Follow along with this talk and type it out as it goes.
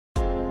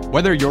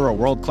Whether you're a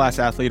world-class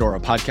athlete or a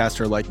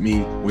podcaster like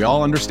me, we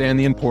all understand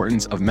the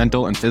importance of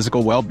mental and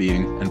physical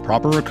well-being and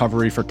proper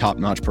recovery for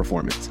top-notch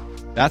performance.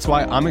 That's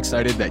why I'm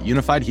excited that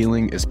Unified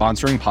Healing is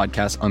sponsoring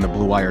podcasts on the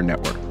Blue Wire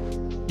Network.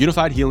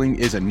 Unified Healing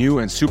is a new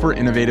and super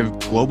innovative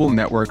global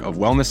network of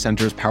wellness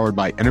centers powered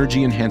by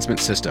Energy Enhancement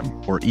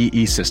System, or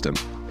EE System.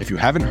 If you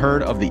haven't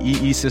heard of the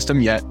EE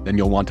System yet, then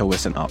you'll want to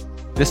listen up.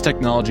 This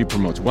technology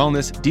promotes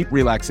wellness, deep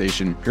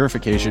relaxation,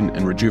 purification,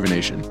 and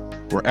rejuvenation.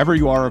 Wherever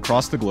you are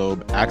across the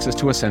globe, access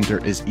to a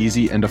center is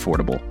easy and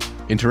affordable.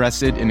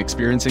 Interested in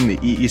experiencing the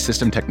EE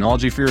System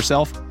technology for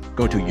yourself?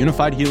 Go to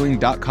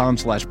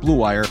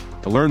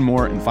unifiedhealing.com/bluewire to learn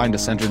more and find a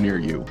center near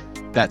you.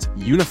 That's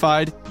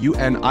unified,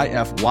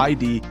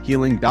 UNIFYD,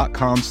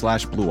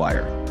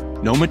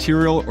 healing.com/bluewire. No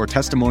material or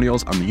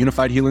testimonials on the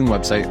Unified Healing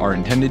website are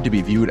intended to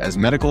be viewed as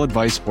medical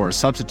advice or a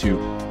substitute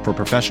for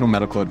professional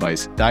medical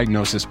advice,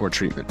 diagnosis, or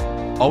treatment.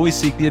 Always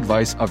seek the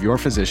advice of your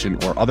physician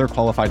or other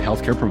qualified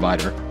healthcare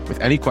provider with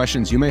any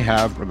questions you may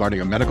have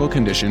regarding a medical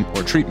condition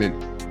or treatment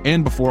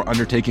and before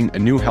undertaking a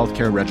new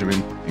healthcare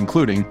regimen,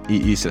 including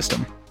EE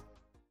System.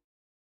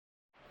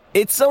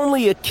 It's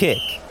only a kick,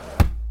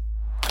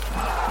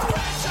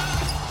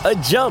 a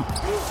jump,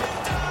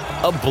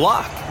 a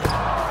block.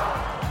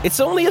 It's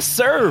only a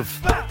serve.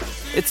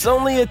 It's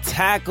only a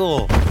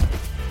tackle,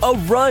 a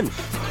run.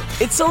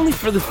 It's only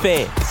for the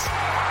fans.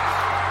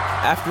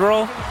 After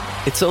all,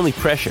 it's only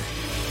pressure.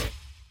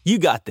 You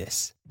got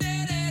this.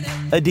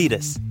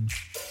 Adidas.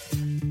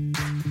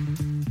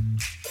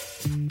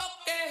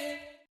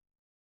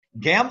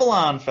 Gamble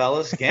on,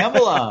 fellas.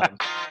 Gamble on.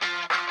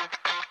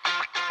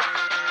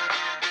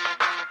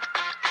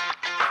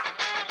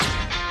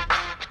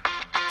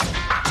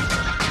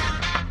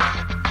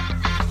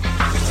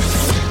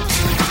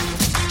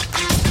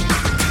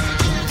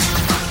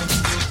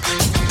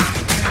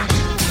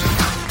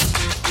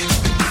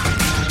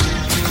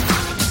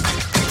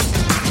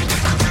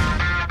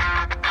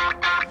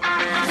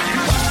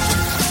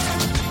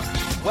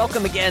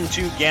 Welcome again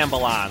to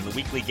Gamble On, the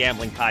weekly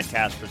gambling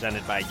podcast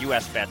presented by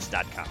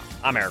USBets.com.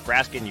 I'm Eric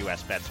Raskin,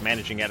 US Bets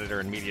managing editor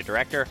and media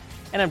director,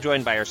 and I'm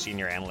joined by our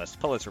senior analyst,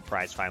 Pulitzer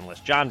Prize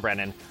finalist John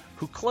Brennan,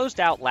 who closed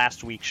out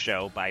last week's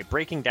show by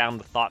breaking down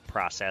the thought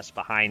process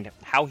behind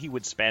how he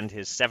would spend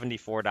his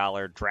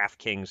 $74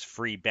 DraftKings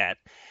free bet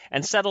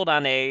and settled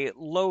on a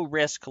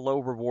low-risk,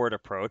 low-reward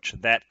approach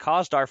that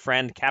caused our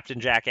friend Captain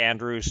Jack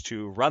Andrews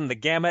to run the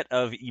gamut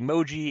of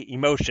emoji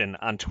emotion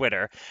on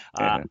Twitter.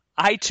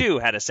 I, too,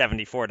 had a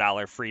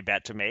 $74 free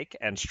bet to make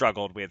and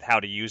struggled with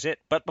how to use it.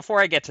 But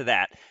before I get to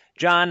that,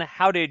 John,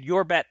 how did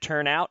your bet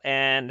turn out,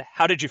 and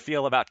how did you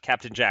feel about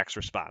Captain Jack's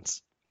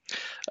response?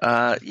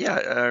 I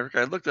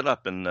looked it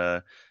up, and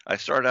I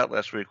started out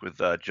last week with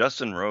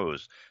Justin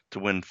Rose to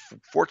win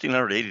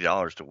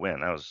 $1,480 to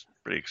win. That was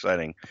pretty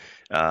exciting.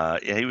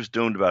 He was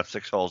doomed about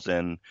 6 holes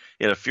in.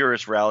 He had a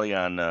furious rally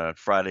on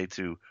Friday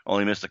to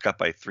only miss the cut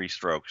by 3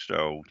 strokes.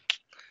 So,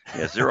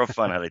 yeah, zero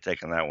fun had I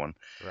taken that one.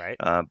 Right.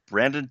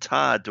 Brandon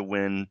Todd to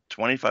win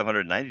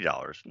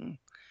 $2,590.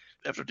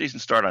 After a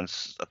decent start on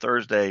a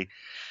Thursday,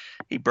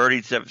 he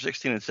birdied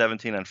 16 and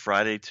 17 on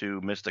Friday to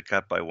miss the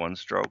cut by 1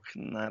 stroke.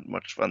 Not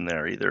much fun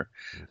there either.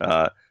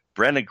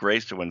 Brandon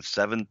Grace to win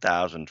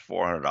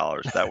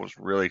 $7,400. That was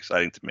really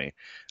exciting to me.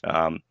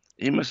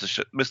 He missed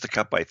the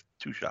cut by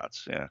 2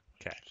 shots. Yeah.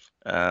 Okay.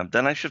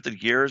 Then I shifted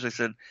gears. I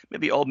said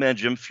maybe old man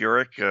Jim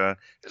Furyk,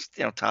 just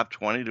top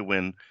 20 to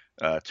win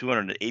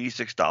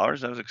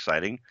 $286. That was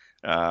exciting.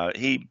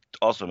 He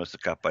also missed the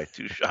cut by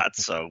 2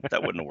 shots, so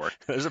that wouldn't have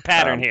worked. There's a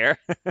pattern here.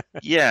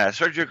 Yeah,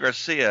 Sergio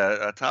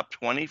Garcia, top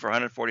 20 for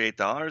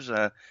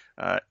 $148.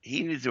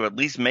 He needed to at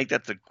least make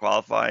that to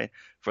qualify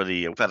for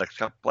the FedEx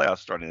Cup playoffs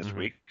starting this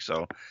week,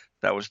 so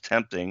that was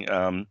tempting.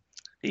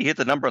 He hit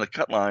the number on the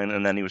cut line,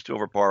 and then he was 2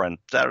 over par on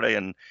Saturday,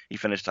 and he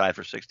finished tied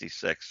for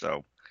 66.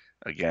 So,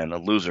 again, a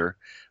loser.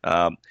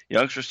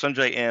 Youngster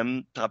Sanjay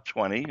M, top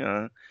 20.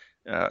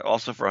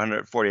 Also for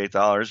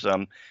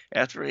 $148.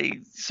 After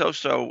a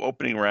so-so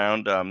opening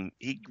round,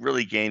 he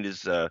really gained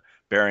his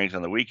bearings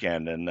on the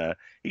weekend, and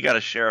he got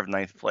a share of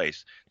 9th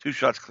place. 2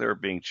 shots clear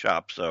of being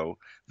chopped, so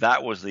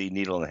that was the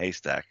needle in the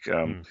haystack.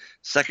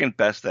 Second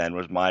best then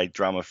was my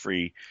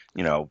drama-free,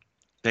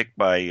 pick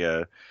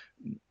by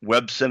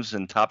Webb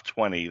Simpson, top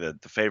 20, the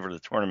favorite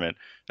of the tournament,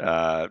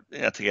 to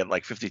get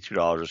like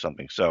 $52 or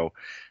something. So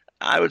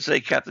I would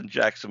say Captain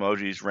Jack's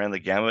emojis ran the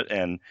gamut,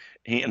 and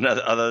he and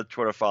other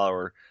Twitter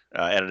follower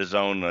added his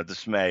own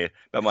dismay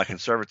about my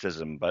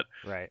conservatism. But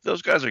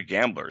those guys are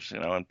gamblers,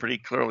 and pretty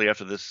clearly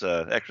after this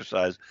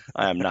exercise,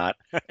 I am not.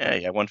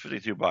 Hey, I won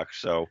 $52.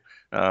 So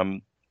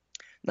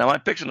now my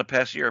picks in the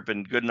past year have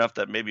been good enough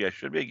that maybe I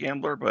should be a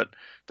gambler, but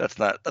that's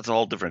a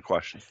whole different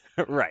question.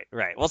 Right.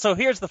 Well, so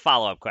here's the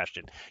follow-up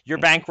question. Your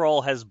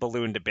bankroll has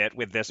ballooned a bit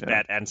with this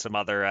bet and some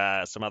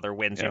other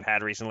wins you've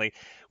had recently.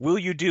 Will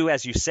you do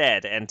as you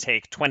said and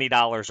take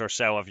 $20 or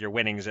so of your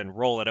winnings and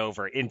roll it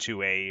over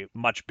into a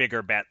much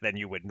bigger bet than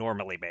you would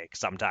normally make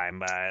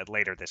sometime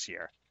later this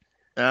year?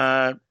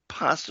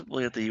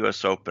 Possibly at the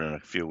U.S. Open in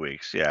a few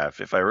weeks. Yeah,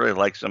 if I really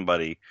like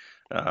somebody,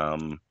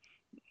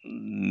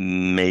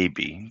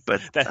 Maybe,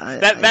 but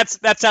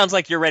that sounds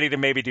like you're ready to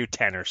maybe do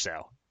 10 or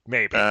so.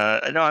 Maybe.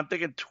 No, I'm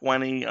thinking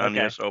 20 on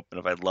Okay. US Open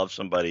if I'd love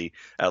somebody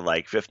at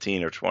like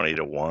 15 or 20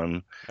 to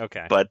 1.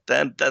 Okay. But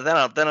then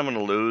I'm going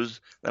to lose.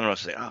 Then I'm going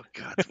to say, oh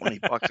God, $20.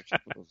 I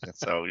can't believe that.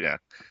 So yeah,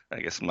 I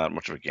guess I'm not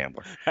much of a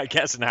gambler. I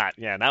guess not.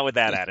 Yeah, not with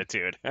that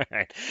attitude. All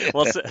right.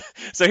 Well,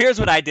 so here's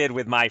what I did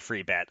with my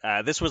free bet.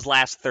 This was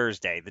last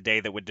Thursday, the day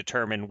that would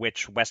determine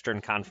which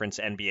Western Conference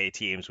NBA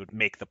teams would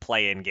make the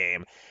play-in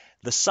game.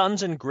 The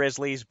Suns and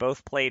Grizzlies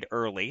both played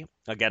early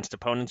against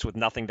opponents with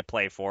nothing to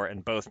play for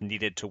and both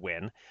needed to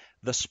win.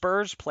 The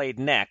Spurs played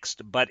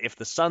next, but if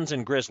the Suns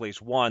and Grizzlies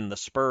won, the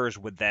Spurs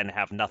would then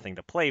have nothing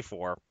to play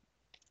for.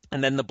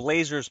 And then the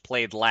Blazers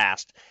played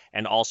last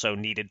and also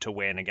needed to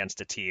win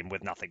against a team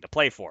with nothing to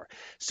play for.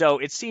 So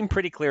it seemed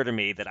pretty clear to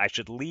me that I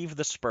should leave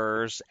the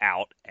Spurs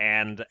out,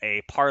 and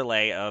a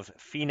parlay of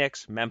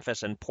Phoenix,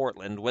 Memphis, and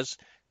Portland was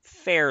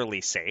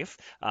fairly safe.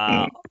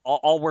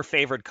 All were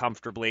favored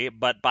comfortably,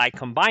 but by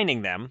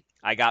combining them,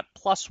 I got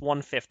plus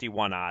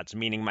 151 odds,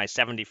 meaning my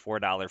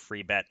 $74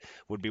 free bet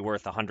would be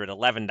worth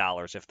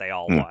 $111 if they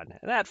all won.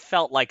 And that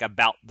felt like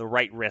about the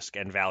right risk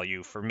and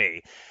value for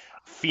me.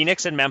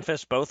 Phoenix and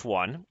Memphis both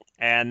won,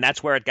 and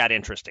that's where it got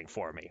interesting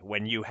for me.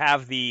 When you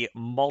have the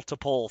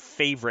multiple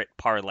favorite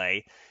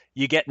parlay,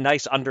 you get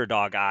nice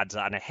underdog odds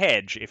on a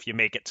hedge if you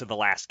make it to the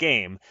last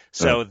game.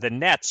 So the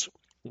Nets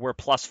were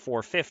plus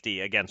 450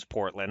 against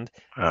Portland.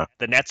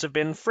 The Nets have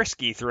been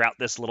frisky throughout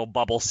this little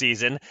bubble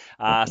season.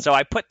 So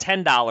I put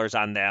 $10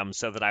 on them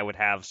so that I would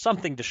have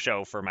something to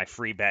show for my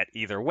free bet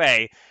either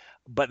way.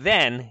 But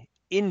then,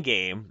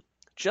 in-game,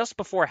 just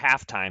before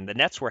halftime, the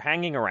Nets were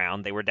hanging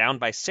around. They were down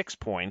by 6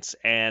 points,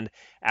 and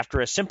after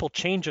a simple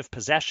change of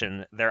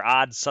possession, their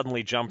odds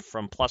suddenly jumped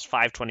from plus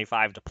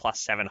 525 to plus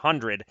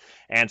 700,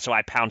 and so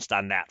I pounced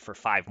on that for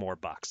 $5 more.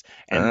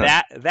 And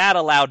that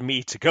allowed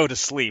me to go to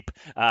sleep,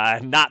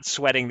 not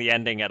sweating the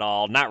ending at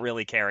all, not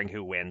really caring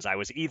who wins. I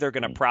was either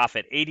going to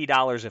profit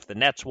 $80 if the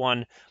Nets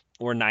won,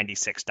 or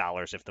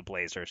 $96 if the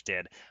Blazers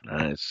did.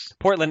 Nice.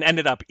 Portland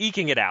ended up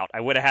eking it out. I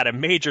would have had a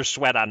major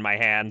sweat on my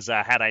hands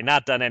had I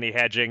not done any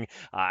hedging.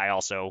 I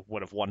also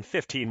would have won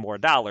 $15 more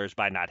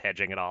by not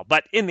hedging at all.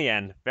 But in the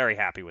end, very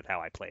happy with how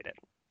I played it.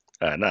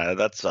 No,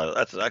 that's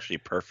actually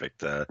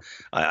perfect.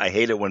 I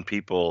hate it when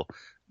people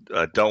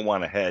don't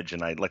want to hedge,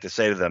 and I'd like to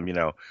say to them,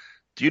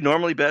 do you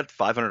normally bet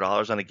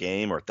 $500 on a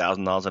game or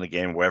 $1,000 on a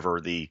game, wherever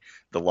the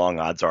long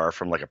odds are,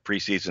 from like a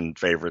preseason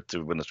favorite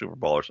to win the Super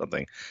Bowl or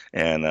something?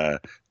 And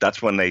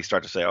that's when they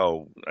start to say,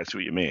 oh, I see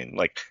what you mean.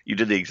 Like, you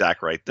did the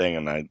exact right thing,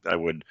 and I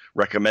would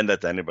recommend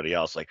that to anybody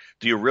else. Like,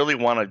 do you really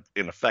want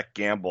to, in effect,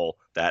 gamble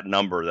that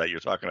number that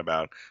you're talking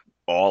about,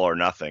 all or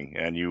nothing?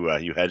 And you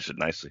hedged it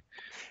nicely.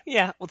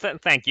 Yeah, well,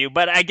 thank you.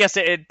 But I guess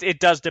it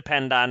does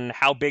depend on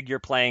how big you're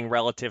playing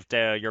relative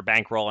to your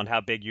bankroll and how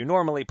big you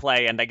normally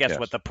play. And I guess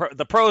what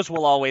the pros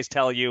will always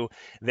tell you,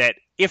 that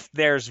if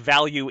there's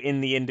value in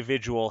the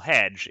individual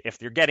hedge,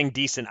 if you're getting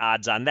decent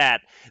odds on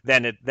that,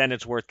 then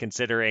it's worth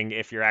considering.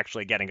 If you're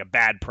actually getting a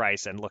bad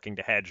price and looking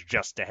to hedge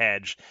just to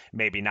hedge,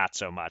 maybe not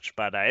so much.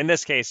 But in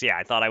this case,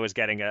 I thought I was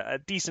getting a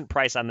decent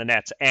price on the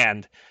Nets,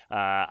 and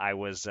I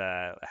was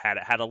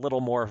had a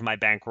little more of my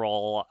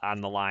bankroll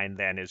on the line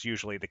than is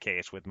usually the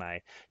case with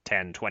my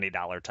 $10,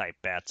 $20 type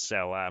bets.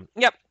 So,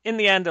 in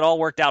the end, it all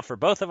worked out for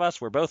both of us.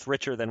 We're both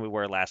richer than we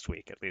were last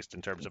week, at least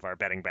in terms of our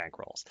betting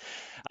bankrolls.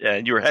 Yeah,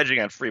 and you were hedging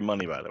on free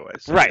money, by the way.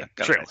 So, right,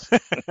 true.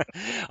 Nice.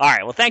 All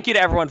right, well, thank you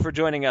to everyone for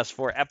joining us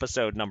for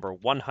episode number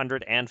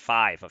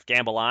 105 of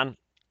Gamble On.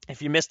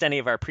 If you missed any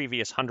of our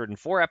previous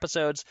 104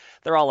 episodes,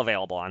 they're all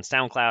available on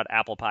SoundCloud,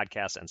 Apple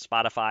Podcasts, and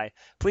Spotify.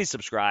 Please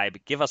subscribe,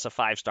 give us a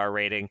 5-star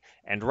rating,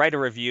 and write a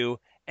review.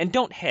 And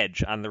don't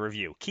hedge on the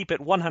review. Keep it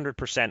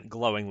 100%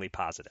 glowingly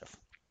positive.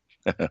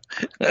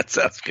 That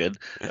sounds good.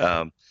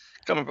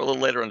 Coming up a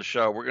little later on the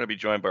show, we're going to be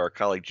joined by our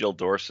colleague Jill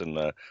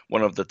Dorson,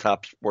 one of the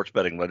top sports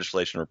betting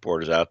legislation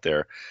reporters out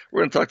there. We're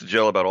going to talk to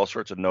Jill about all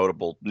sorts of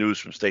notable news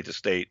from state to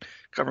state,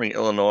 covering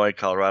Illinois,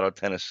 Colorado,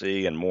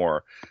 Tennessee, and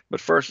more. But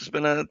first, it's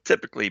been a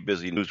typically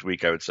busy news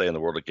week, I would say, in the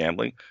world of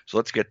gambling. So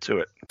let's get to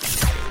it.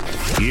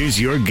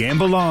 Here's your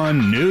Gamble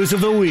On News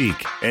of the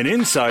Week, an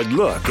inside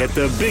look at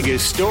the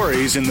biggest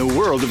stories in the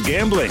world of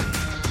gambling.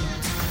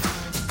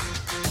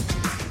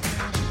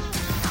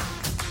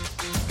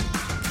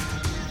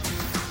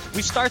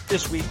 We start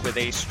this week with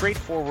a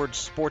straightforward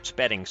sports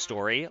betting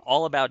story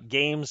all about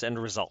games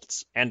and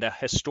results, and a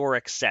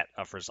historic set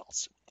of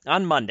results.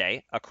 On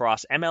Monday,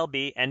 across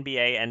MLB,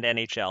 NBA, and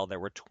NHL, there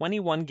were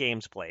 21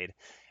 games played,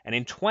 and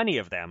in 20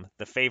 of them,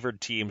 the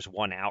favored teams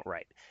won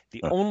outright.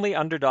 The only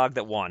underdog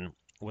that won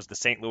was the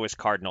St. Louis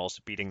Cardinals,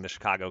 beating the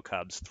Chicago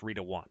Cubs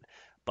 3-1.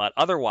 But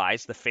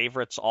otherwise, the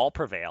favorites all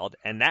prevailed,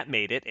 and that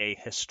made it a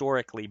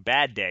historically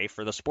bad day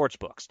for the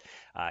sportsbooks.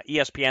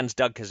 ESPN's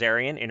Doug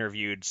Kazarian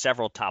interviewed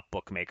several top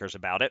bookmakers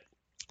about it.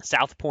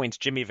 South Point's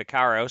Jimmy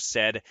Vaccaro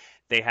said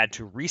they had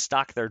to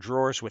restock their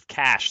drawers with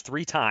cash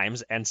 3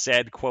 times and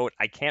said, quote,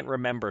 "I can't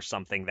remember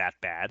something that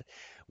bad."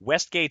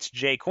 Westgate's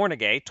Jay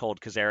Cornegay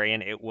told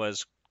Kazarian it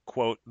was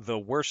quote, the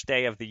worst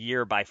day of the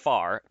year by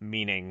far,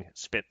 meaning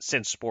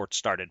since sports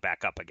started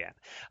back up again.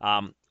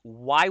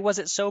 Why was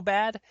it so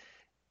bad?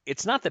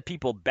 It's not that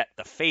people bet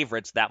the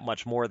favorites that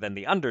much more than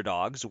the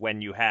underdogs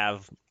when you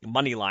have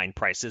money line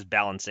prices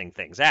balancing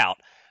things out.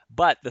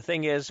 But the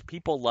thing is,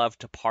 people love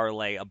to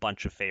parlay a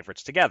bunch of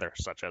favorites together,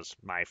 such as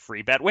my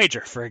free bet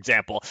wager, for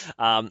example.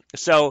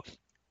 So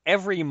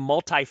every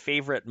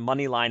multi-favorite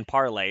money line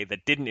parlay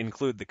that didn't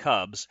include the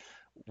Cubs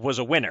was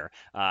a winner.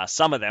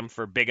 Some of them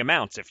for big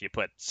amounts if you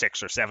put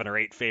 6 or 7 or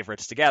 8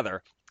 favorites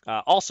together.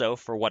 Also,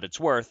 for what it's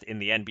worth, in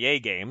the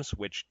NBA games,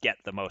 which get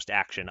the most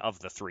action of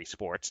the 3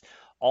 sports,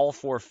 all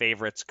 4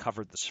 favorites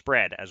covered the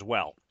spread as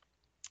well.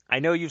 I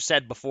know you've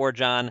said before,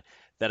 John,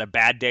 that a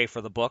bad day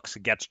for the books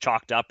gets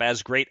chalked up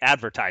as great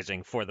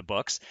advertising for the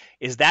books.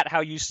 Is that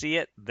how you see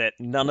it, that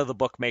none of the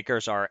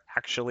bookmakers are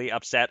actually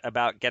upset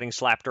about getting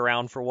slapped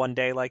around for one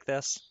day like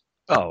this?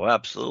 Oh,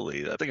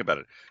 absolutely. Think about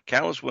it.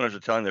 Countless winners are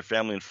telling their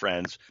family and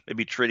friends,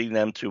 maybe treating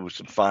them to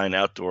some fine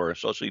outdoor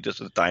socially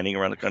distanced dining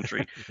around the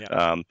country,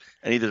 Yeah.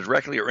 and either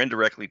directly or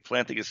indirectly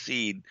planting a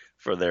seed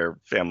for their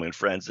family and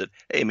friends that,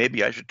 hey,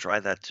 maybe I should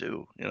try that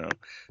too. Right.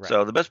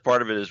 So the best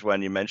part of it is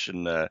when you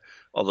mention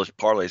all those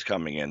parlays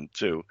coming in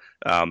too.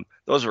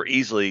 Those are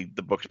easily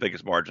the book's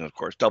biggest margin, of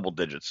course, double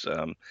digits,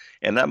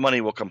 and that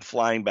money will come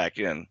flying back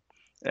in,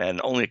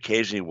 and only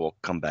occasionally will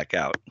come back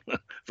out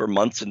for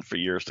months and for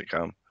years to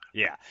come.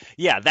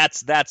 Yeah,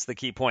 that's the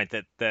key point,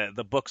 that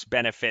the books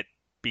benefit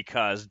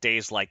because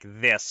days like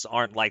this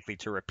aren't likely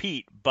to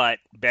repeat, but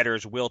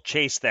bettors will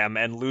chase them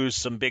and lose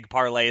some big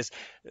parlays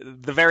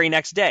the very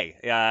next day.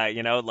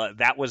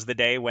 That was the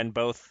day when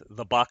both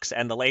the Bucks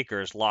and the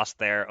Lakers lost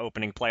their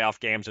opening playoff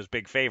games as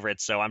big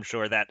favorites, so I'm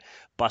sure that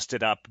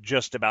busted up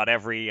just about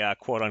every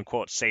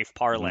quote-unquote safe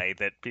parlay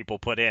that people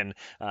put in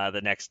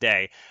the next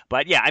day.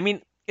 But yeah, I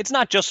mean, it's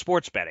not just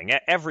sports betting.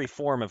 Every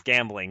form of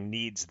gambling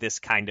needs this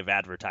kind of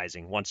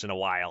advertising once in a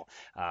while.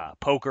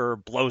 Poker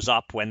blows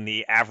up when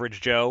the average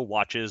Joe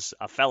watches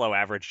a fellow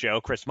average Joe,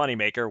 Chris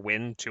Moneymaker,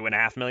 win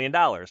 $2.5 million.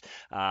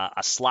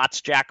 A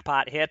slots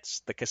jackpot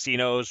hits, the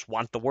casinos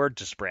want the word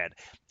to spread.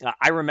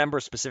 I remember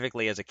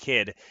specifically as a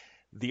kid,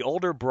 the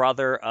older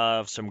brother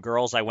of some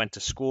girls I went to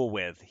school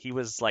with, he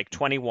was like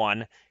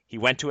 21. He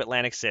went to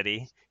Atlantic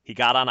City. He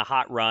got on a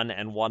hot run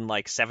and won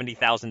like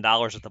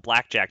 $70,000 at the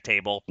blackjack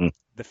table.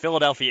 The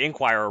Philadelphia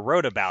Inquirer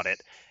wrote about it,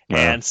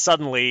 and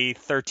suddenly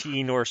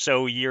 13 or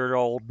so year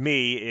old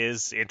me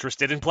is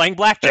interested in playing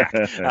blackjack.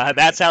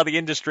 That's how the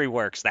industry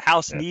works. The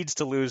house needs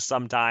to lose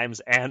sometimes,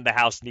 and the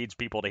house needs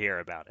people to hear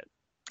about it.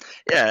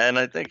 Yeah, and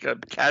I think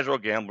casual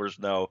gamblers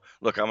know,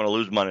 look, I'm going to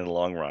lose money in the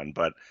long run,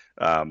 but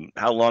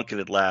how long can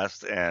it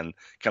last? And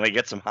can I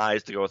get some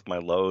highs to go with my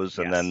lows?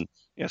 And then,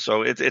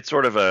 so it's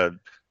sort of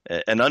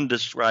an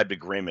undescribed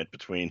agreement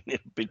between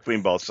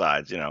both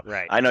sides.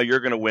 Right. I know you're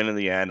going to win in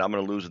the end. I'm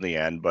going to lose in the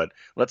end, but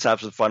let's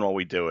have some fun while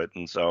we do it.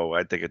 And so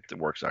I think it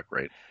works out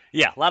great.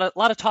 Yeah, a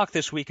lot of talk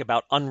this week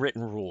about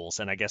unwritten rules,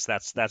 and I guess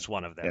that's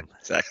one of them. Yeah,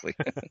 exactly.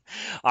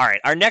 All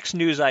right, our next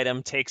news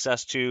item takes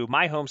us to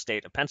my home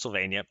state of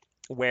Pennsylvania,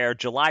 where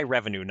July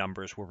revenue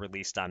numbers were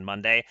released on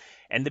Monday.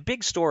 And the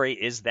big story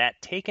is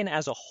that, taken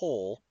as a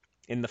whole,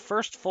 in the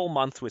first full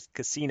month with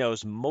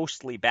casinos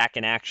mostly back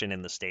in action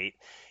in the state,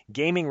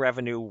 gaming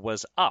revenue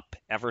was up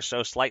ever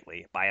so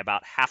slightly by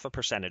about 0.5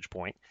 percentage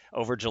point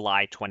over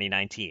July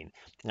 2019.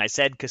 And I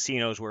said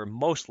casinos were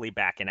mostly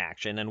back in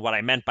action, and what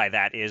I meant by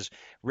that is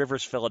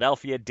Rivers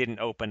Philadelphia didn't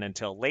open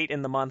until late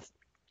in the month.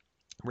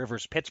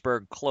 Rivers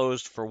Pittsburgh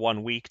closed for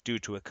 1 week due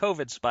to a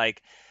COVID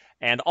spike,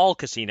 and all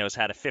casinos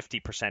had a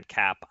 50%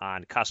 cap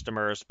on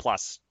customers,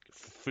 plus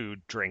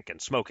food, drink, and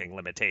smoking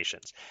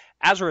limitations.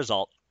 As a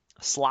result,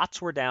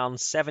 slots were down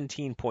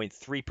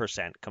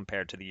 17.3%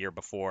 compared to the year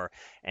before,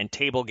 and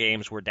table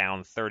games were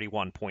down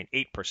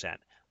 31.8%.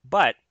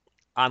 But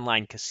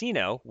online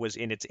casino was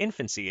in its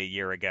infancy a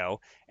year ago,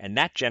 and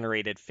that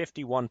generated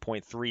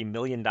 $51.3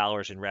 million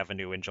in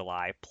revenue in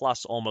July,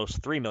 plus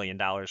almost $3 million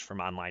from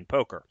online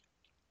poker.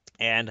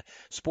 And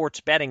sports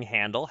betting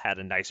handle had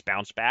a nice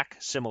bounce back.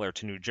 Similar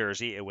to New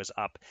Jersey, it was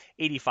up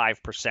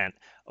 85%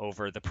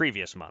 over the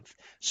previous month.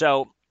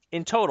 So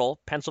in total,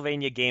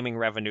 Pennsylvania gaming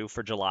revenue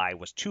for July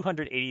was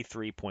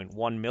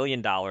 $283.1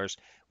 million,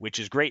 which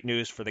is great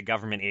news for the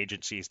government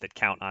agencies that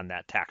count on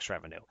that tax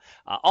revenue.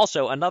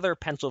 Also, another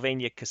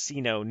Pennsylvania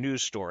casino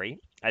news story.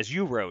 As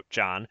you wrote,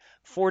 John,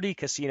 40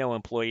 casino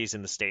employees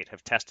in the state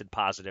have tested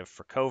positive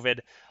for COVID,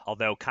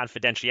 although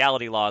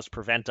confidentiality laws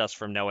prevent us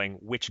from knowing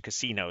which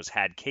casinos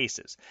had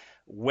cases.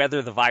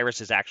 Whether the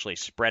virus is actually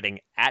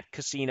spreading at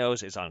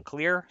casinos is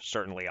unclear.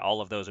 Certainly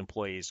all of those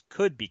employees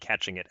could be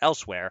catching it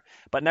elsewhere,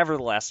 but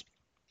nevertheless,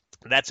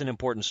 that's an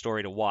important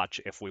story to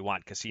watch if we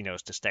want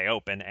casinos to stay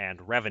open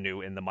and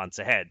revenue in the months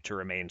ahead to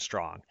remain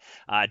strong.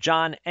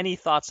 John, any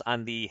thoughts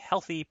on the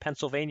healthy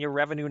Pennsylvania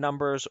revenue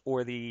numbers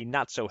or the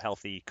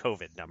not-so-healthy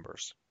COVID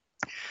numbers?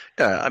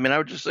 Yeah, I mean, I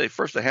would just say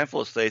first, a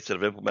handful of states that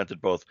have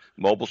implemented both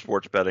mobile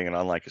sports betting and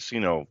online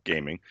casino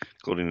gaming,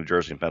 including New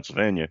Jersey and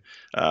Pennsylvania,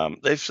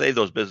 they've saved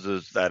those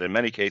businesses that in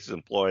many cases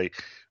employ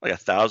like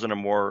 1,000 or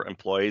more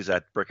employees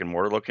at brick and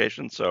mortar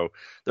locations. So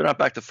they're not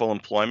back to full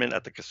employment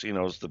at the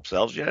casinos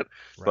themselves yet,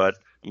 Right. but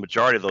the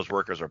majority of those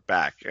workers are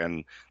back.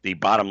 And the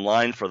bottom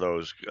line for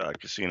those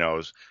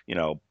casinos,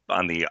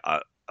 on the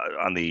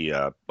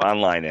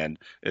online end,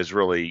 is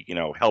really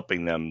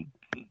helping them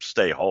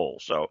stay whole.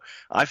 So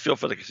I feel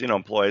for the casino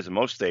employees in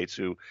most states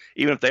who,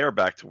 even if they are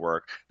back to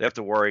work, they have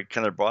to worry,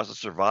 can their bosses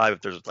survive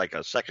if there's like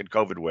a second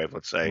COVID wave,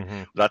 let's say,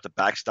 without the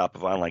backstop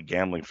of online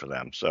gambling for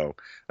them. So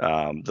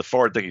the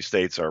forward-thinking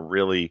states are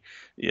really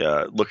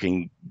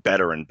looking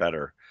better and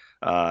better.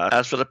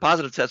 As for the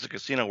positive tests of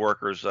casino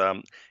workers,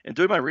 in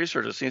doing my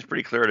research, it seems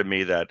pretty clear to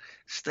me that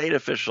state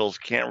officials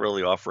can't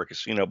really offer a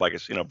casino by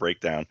casino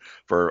breakdown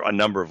for a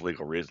number of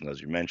legal reasons,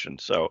 as you mentioned.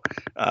 So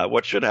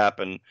what should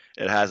happen,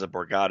 it has at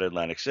Borgata,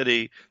 Atlantic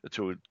City, the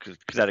two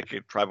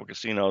Connecticut tribal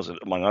casinos,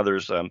 among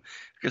others.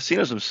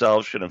 Casinos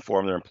themselves should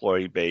inform their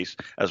employee base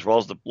as well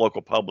as the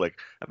local public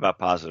about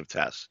positive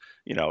tests.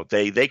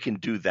 They can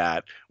do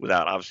that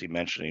without obviously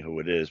mentioning who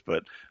it is,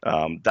 but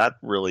that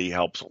really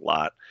helps a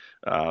lot.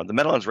 The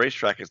Meadowlands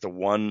Racetrack is the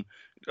one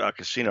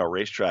casino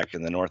racetrack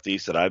in the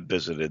Northeast that I've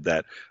visited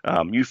that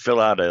you fill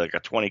out a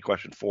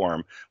 20-question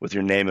form with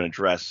your name and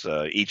address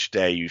each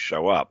day you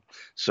show up.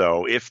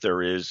 So if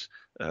there is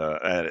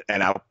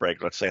an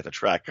outbreak, let's say at the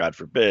track, God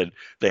forbid,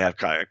 they have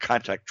a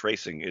contact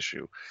tracing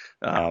issue.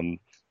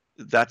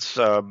 That's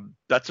a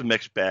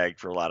mixed bag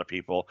for a lot of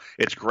people.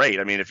 It's great.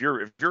 I mean, if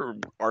you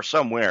are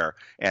somewhere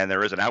and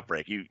there is an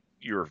outbreak,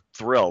 you're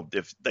thrilled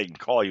if they can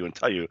call you and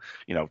tell you,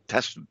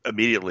 test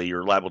immediately.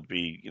 You're liable to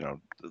be,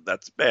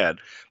 that's bad.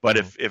 But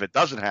if it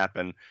doesn't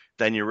happen,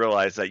 then you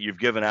realize that you've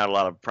given out a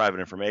lot of private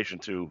information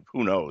to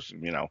who knows,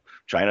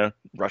 China,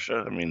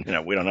 Russia. I mean,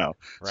 we don't know.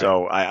 Right.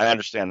 So I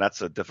understand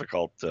that's a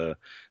difficult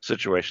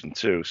situation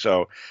too.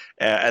 So,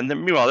 and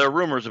then meanwhile, there are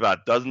rumors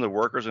about dozens of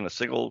workers in a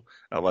single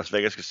Las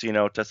Vegas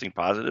casino testing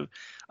positive.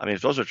 I mean,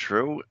 if those are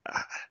true,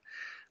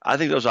 I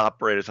think those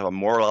operators have a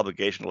moral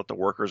obligation to let the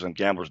workers and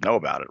gamblers know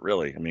about it,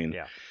 really. I mean,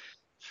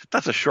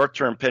 that's a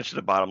short-term pinch to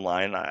the bottom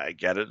line. I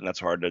get it, and that's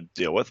hard to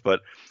deal with.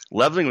 But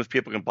leveling with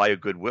people can buy you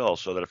goodwill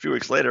so that a few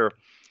weeks later,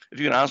 if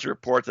you can honestly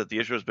report that the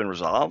issue has been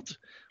resolved,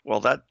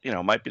 well, that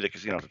might be the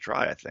casino to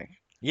try, I think.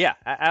 Yeah,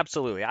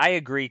 absolutely. I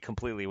agree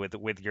completely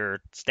with your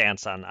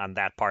stance on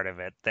that part of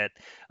it. That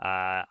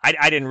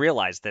I didn't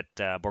realize that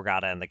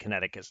Borgata and the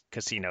Connecticut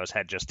casinos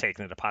had just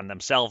taken it upon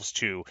themselves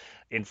to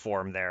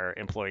inform their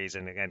employees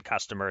and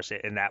customers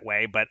in that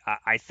way. But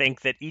I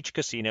think that each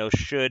casino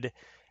should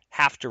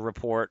have to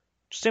report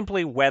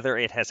simply whether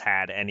it has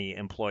had any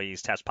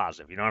employees test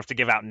positive. You don't have to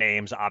give out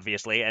names,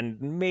 obviously,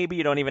 and maybe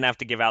you don't even have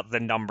to give out the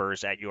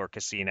numbers at your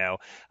casino.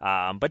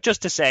 But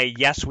just to say,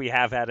 yes, we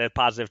have had a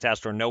positive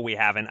test, or no, we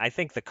haven't, I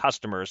think the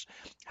customers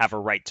have a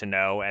right to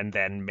know and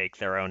then make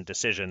their own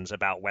decisions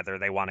about whether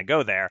they want to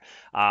go there.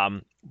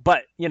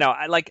 But,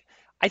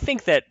 I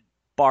think that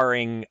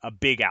barring a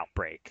big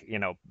outbreak,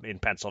 in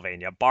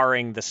Pennsylvania,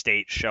 barring the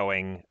state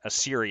showing a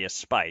serious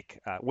spike,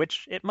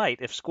 which it might,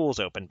 if schools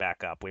open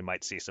back up, we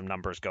might see some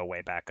numbers go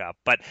way back up.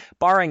 But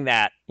barring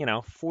that,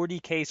 40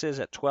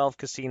 cases at 12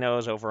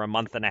 casinos over a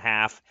month and a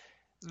half,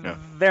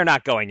 they're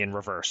not going in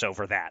reverse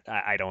over that,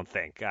 I don't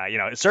think.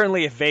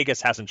 Certainly if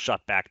Vegas hasn't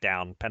shut back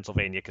down,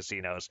 Pennsylvania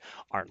casinos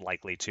aren't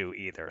likely to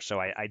either. So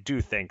I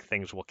do think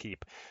things will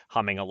keep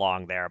humming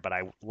along there. But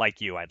I'd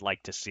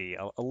like to see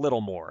a little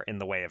more in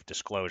the way of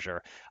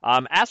disclosure.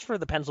 As for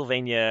the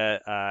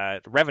Pennsylvania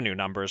revenue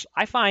numbers,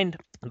 I find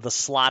the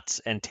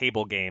slots and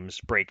table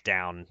games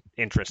breakdown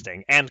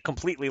interesting and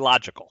completely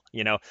logical.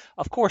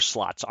 Of course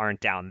slots aren't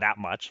down that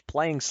much.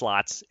 Playing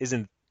slots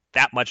isn't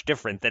that much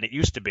different than it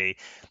used to be.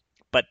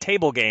 But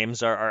table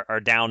games are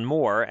down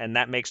more, and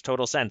that makes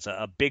total sense.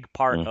 A big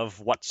part of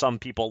what some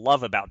people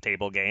love about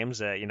table games,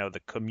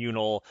 the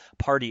communal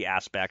party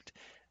aspect,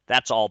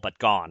 that's all but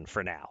gone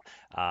for now.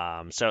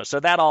 So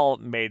that all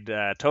made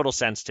total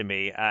sense to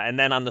me. And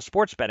then on the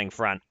sports betting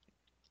front,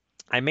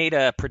 I made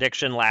a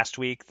prediction last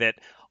week that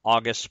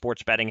August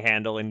sports betting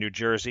handle in New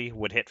Jersey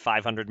would hit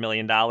 $500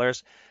 million.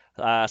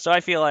 So I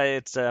feel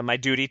it's my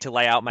duty to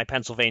lay out my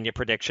Pennsylvania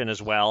prediction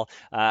as well.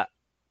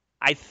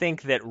 I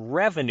think that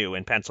revenue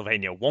in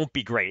Pennsylvania won't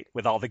be great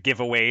with all the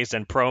giveaways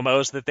and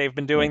promos that they've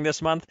been doing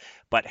this month,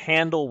 but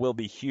handle will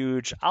be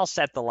huge. I'll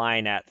set the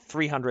line at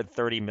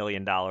 $330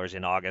 million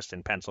in August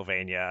in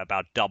Pennsylvania,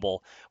 about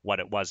double what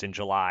it was in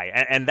July.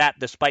 And that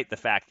despite the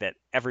fact that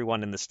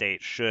everyone in the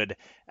state should,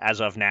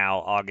 as of now,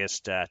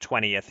 August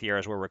 20th here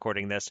as we're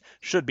recording this,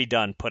 should be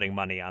done putting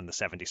money on the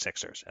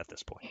 76ers at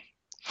this point.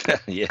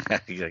 Yeah,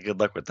 good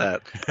luck with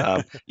that.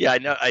 I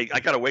know I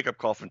got a wake-up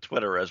call from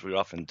Twitter, as we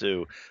often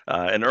do.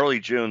 In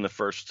early June, the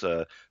first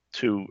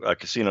two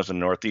casinos in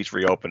the Northeast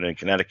reopened in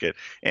Connecticut.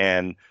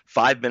 And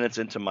 5 minutes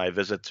into my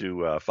visit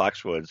to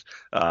Foxwoods,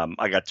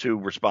 I got two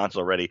responses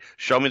already.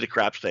 Show me the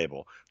craps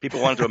table. People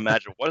wanted to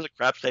imagine what does a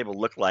craps table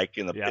look like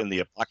in the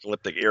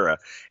apocalyptic era.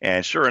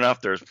 And sure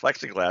enough, there's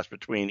plexiglass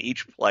between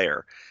each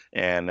player.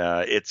 And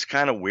it's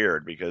kind of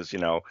weird because,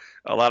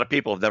 a lot of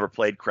people have never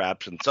played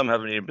craps and some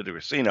haven't even been to a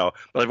casino,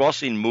 but they've all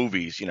seen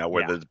movies,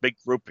 where there's a big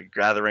group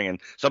gathering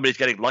and somebody's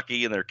getting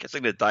lucky and they're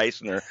kissing the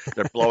dice and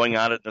they're blowing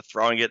on it and they're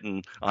throwing it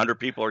and 100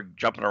 people are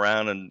jumping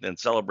around and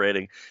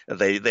celebrating.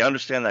 They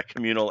understand that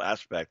communal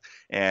aspect,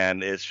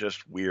 and it's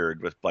just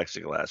weird with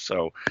plexiglass.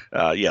 So,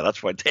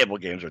 that's why table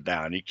games are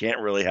down. You can't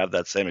really have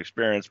that same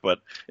experience, but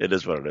it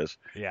is what it is.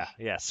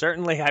 Yeah,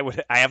 certainly.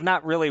 I have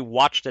not really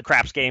watched a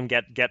craps game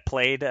get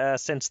played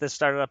since this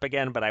started up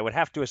again, but I would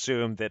have to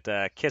assume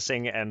that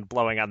kissing and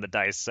blowing on the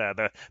dice,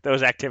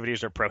 those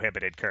activities are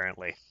prohibited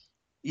currently.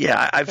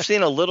 Yeah, I've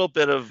seen a little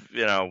bit of,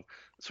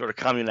 sort of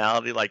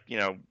communality, like,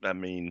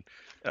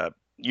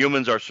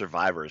 humans are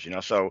survivors,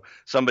 so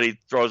somebody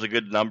throws a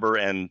good number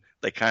and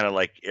they kind of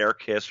like air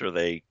kiss or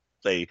they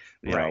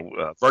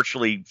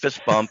virtually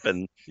fist bump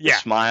and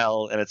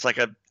smile, and it's like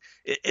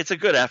it's a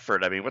good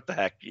effort. I mean, what the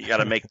heck? You got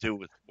to make do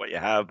with what you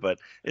have, but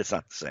it's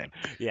not the same.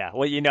 Yeah,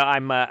 well,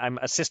 I'm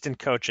assistant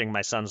coaching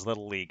my son's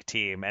little league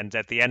team, and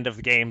at the end of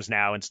the games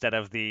now, instead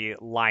of the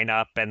line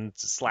up and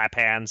slap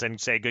hands and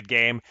say good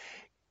game,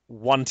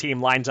 one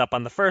team lines up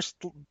on the first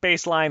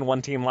baseline,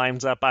 one team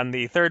lines up on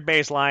the third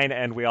baseline,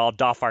 and we all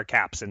doff our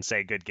caps and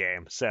say good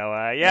game.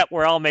 So,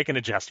 we're all making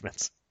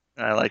adjustments.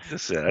 I like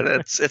this.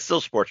 It's still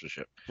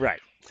sportsmanship.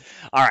 Right.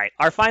 All right.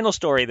 Our final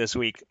story this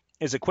week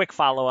is a quick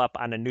follow-up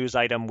on a news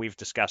item we've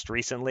discussed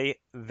recently.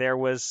 There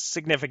was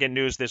significant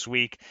news this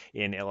week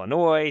in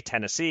Illinois,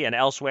 Tennessee, and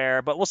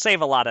elsewhere, but we'll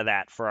save a lot of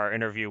that for our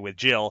interview with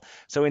Jill.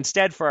 So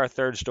instead, for our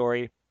third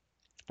story,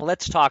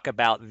 let's talk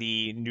about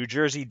the New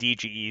Jersey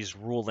DGE's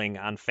ruling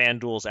on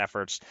FanDuel's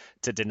efforts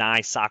to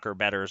deny soccer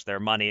bettors their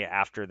money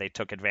after they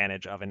took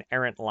advantage of an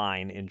errant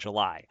line in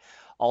July.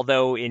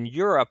 Although in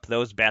Europe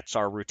those bets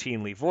are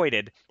routinely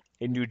voided,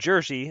 in New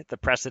Jersey, the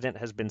precedent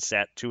has been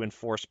set to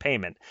enforce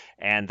payment,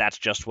 and that's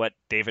just what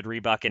David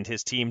Rebuck and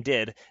his team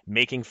did,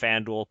 making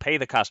FanDuel pay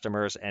the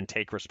customers and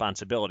take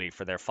responsibility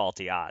for their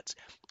faulty odds.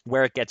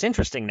 Where it gets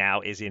interesting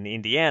now is in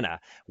Indiana,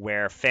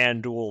 where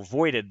FanDuel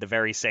voided the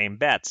very same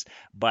bets,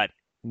 but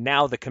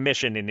now the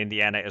commission in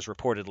Indiana is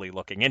reportedly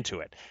looking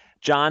into it.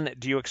 John,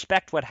 do you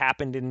expect what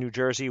happened in New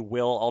Jersey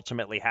will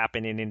ultimately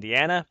happen in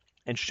Indiana?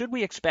 And should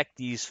we expect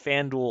these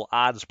FanDuel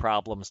odds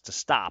problems to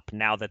stop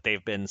now that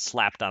they've been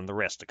slapped on the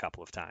wrist a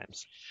couple of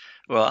times?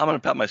 Well, I'm going to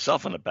pat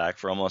myself on the back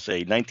for almost a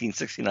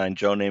 1969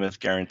 Joe Namath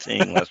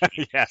guaranteeing last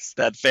week yes.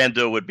 that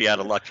FanDuel would be out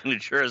of luck in New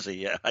Jersey.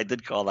 Yeah, I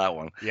did call that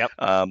one. Yep.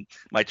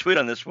 My tweet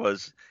on this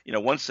was,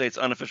 one state's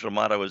unofficial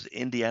motto is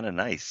Indiana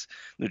nice.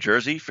 New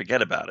Jersey,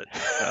 forget about it.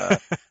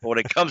 But when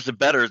it comes to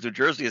bettors, New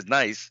Jersey is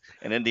nice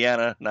and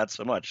Indiana, not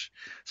so much.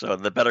 So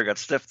the bettor got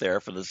stiffed there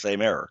for the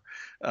same error.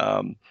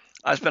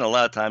 I spent a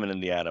lot of time in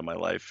Indiana in my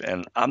life,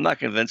 and I'm not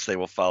convinced they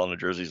will follow New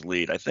Jersey's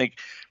lead. I think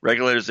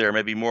regulators there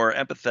may be more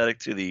empathetic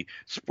to the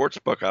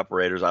sportsbook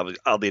operators,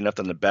 oddly enough,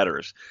 than the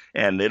bettors.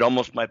 And it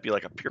almost might be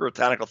like a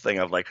puritanical thing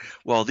of like,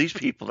 well, these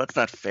people, that's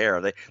not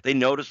fair. They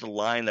noticed a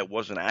line that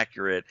wasn't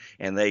accurate,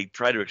 and they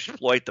try to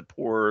exploit the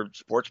poor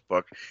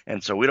sportsbook,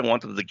 and so we don't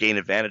want them to gain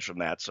advantage from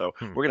that. So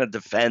we're going to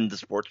defend the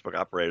sportsbook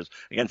operators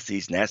against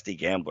these nasty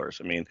gamblers.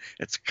 I mean,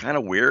 it's kind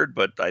of weird,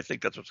 but I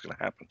think that's what's going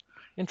to happen.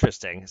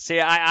 Interesting. See,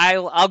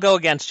 I'll go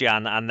against you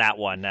on that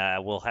one.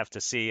 We'll have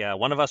to see.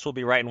 One of us will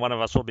be right and one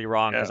of us will be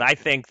wrong, because I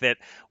think that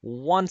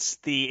once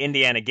the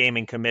Indiana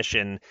Gaming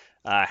Commission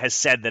has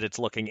said that it's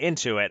looking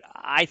into it,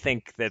 I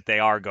think that they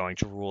are going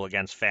to rule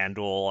against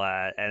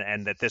FanDuel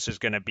and that this is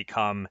going to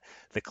become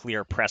the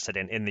clear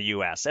precedent in the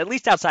U.S., at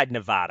least outside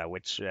Nevada,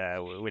 which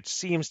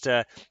seems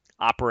to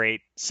operate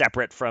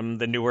separate from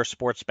the newer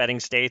sports betting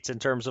states in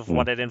terms of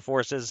what it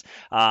enforces.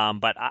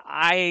 But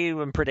I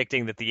am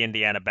predicting that the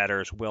Indiana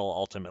bettors will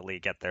ultimately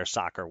get their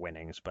soccer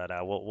winnings, but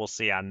we'll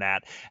see on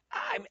that.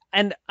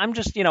 I'm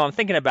just, I'm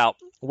thinking about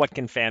what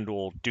can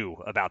FanDuel do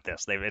about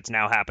this. It's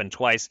now happened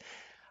twice.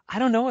 I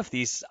don't know if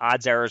these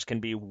odds errors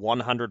can be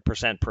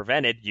 100%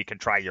 prevented. You could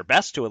try your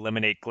best to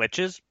eliminate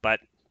glitches, but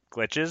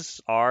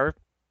glitches are,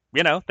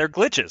 they're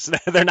glitches.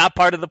 They're not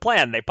part of the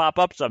plan. They pop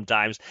up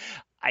sometimes.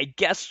 I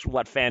guess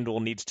what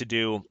FanDuel needs to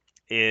do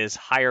is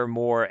hire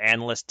more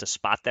analysts to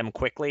spot them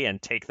quickly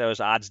and take those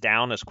odds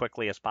down as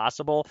quickly as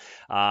possible.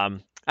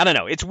 I don't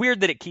know. It's weird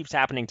that it keeps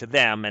happening to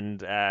them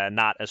and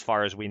not, as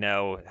far as we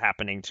know,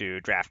 happening to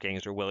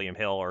DraftKings or William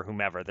Hill or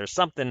whomever. There's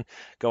something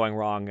going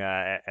wrong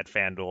at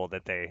FanDuel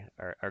that they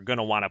are going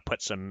to want to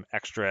put some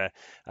extra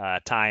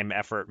time,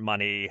 effort,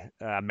 money,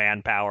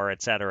 manpower,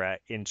 etc.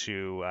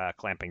 into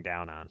clamping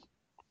down on.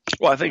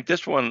 Well, I think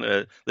this one,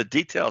 the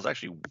detail is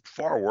actually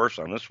far worse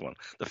on this one.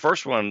 The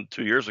first one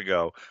 2 years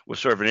ago was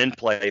sort of an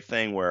in-play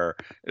thing where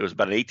it was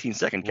about an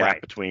 18-second gap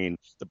Right. between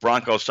the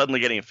Broncos suddenly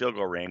getting a field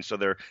goal range, so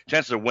their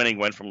chances of winning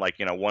went from 1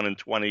 in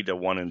 20 to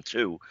 1 in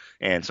 2,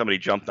 and somebody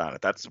jumped on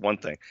it. That's one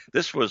thing.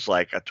 This was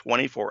like a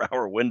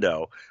 24-hour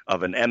window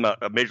of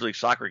a Major League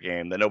Soccer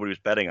game that nobody was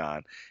betting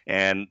on,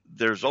 and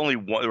there's only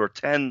one. There were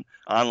 10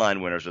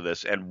 online winners of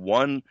this, and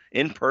one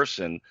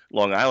in-person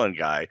Long Island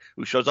guy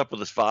who shows up with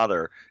his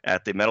father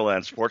at the Meadowlands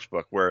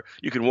Sportsbook, where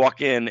you can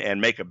walk in and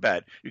make a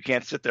bet. You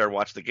can't sit there and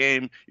watch the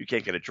game. You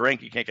can't get a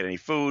drink. You can't get any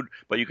food,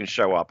 but you can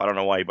show up. I don't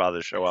know why he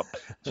bothered to show up.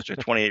 Such a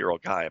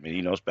 28-year-old guy. I mean,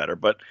 he knows better,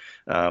 but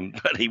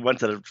he went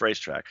to the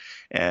racetrack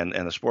and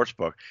the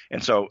sportsbook,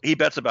 and so he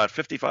bets about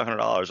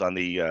 $5,500 on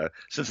the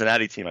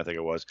Cincinnati team, I think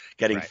it was,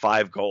 getting Right.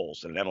 5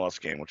 goals in an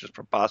MLS game, which is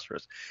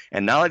preposterous.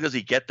 And not only does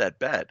he get that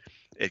bet,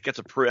 it gets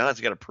approved. It has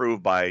to get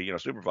approved by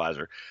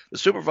supervisor. The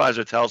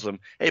supervisor tells him,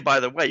 "Hey, by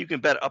the way, you can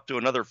bet up to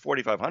another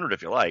 $4,500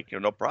 if you like.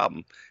 No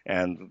problem."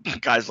 And the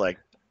guy's like,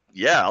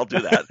 "Yeah, I'll do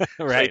that." So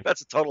he Right.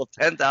 bets a total of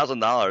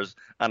 $10,000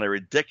 on a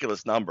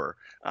ridiculous number,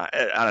 on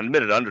an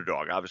admitted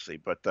underdog, obviously,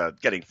 but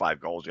getting 5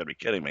 goals, you got to be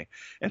kidding me.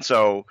 And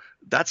so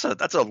that's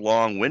a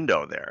long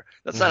window there.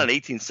 That's not an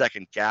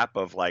 18-second gap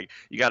of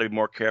you got to be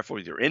more careful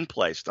with your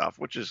in-play stuff,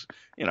 which is,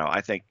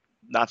 I think,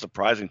 not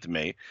surprising to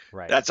me.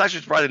 Right. That's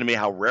actually surprising to me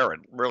how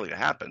rarely it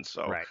happens.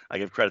 So Right. I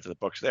give credit to the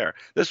books there.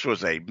 This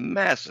was a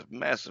massive,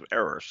 massive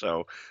error.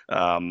 So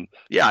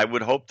I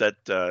would hope that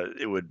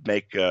it would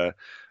make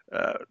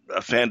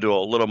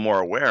FanDuel a little more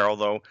aware.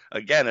 Although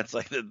again, it's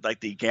like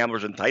the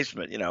gambler's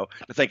enticement, to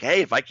think,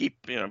 hey, if I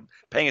keep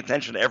paying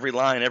attention to every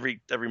line,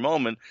 every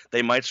moment,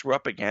 they might screw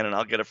up again, and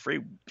I'll get a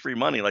free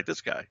money like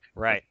this guy.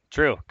 Right.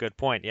 True. Good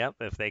point. Yep.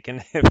 If they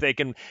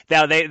can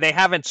now they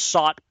haven't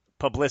sought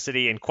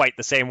publicity in quite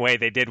the same way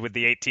they did with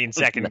the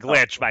 18-second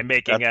glitch by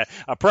making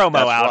a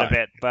promo out of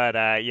it. But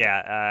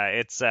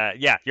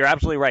you're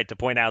absolutely right to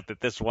point out that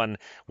this one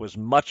was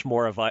much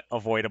more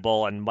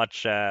avoidable and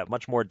much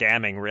more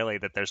damning, really,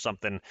 that there's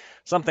something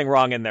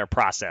wrong in their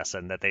process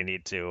and that they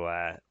need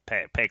to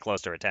pay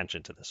closer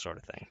attention to this sort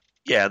of thing.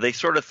 Yeah, they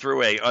sort of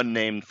threw a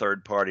unnamed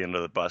third party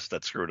under the bus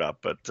that screwed up,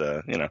 but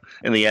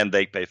in the end,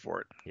 they pay for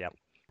it. Yep.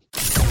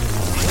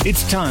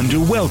 It's time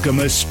to welcome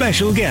a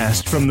special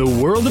guest from the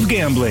world of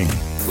gambling.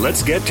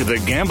 Let's get to the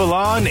Gamble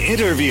On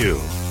interview.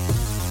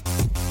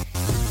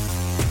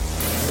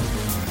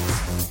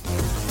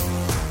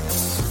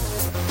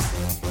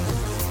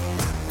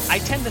 I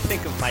tend to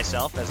think of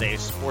myself as a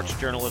sports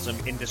journalism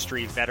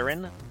industry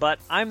veteran, but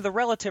I'm the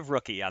relative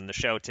rookie on the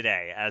show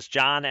today, as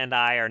John and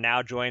I are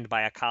now joined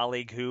by a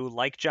colleague who,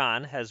 like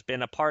John, has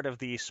been a part of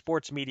the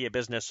sports media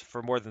business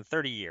for more than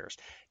 30 years.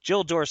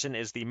 Jill Dorson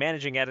is the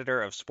managing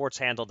editor of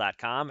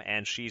SportsHandle.com,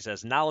 and she's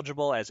as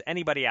knowledgeable as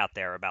anybody out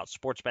there about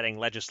sports betting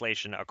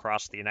legislation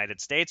across the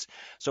United States.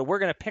 So we're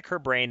going to pick her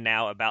brain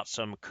now about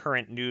some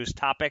current news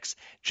topics.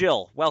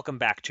 Jill, welcome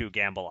back to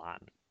Gamble On.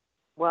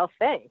 Well,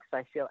 thanks.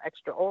 I feel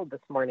extra old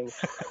this morning.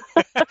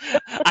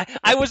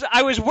 I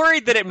was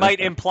worried that it might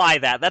imply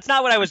that. That's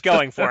not what I was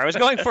going for. I was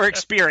going for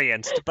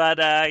experienced, but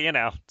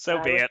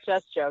so be it.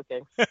 Just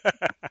joking.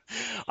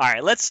 All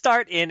right, let's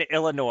start in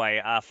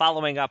Illinois,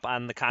 following up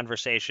on the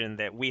conversation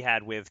that we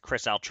had with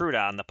Chris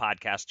Altruda on the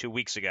podcast 2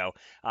 weeks ago.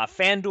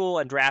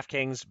 FanDuel and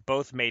DraftKings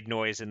both made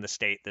noise in the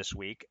state this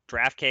week.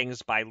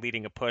 DraftKings by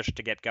leading a push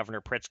to get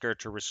Governor Pritzker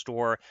to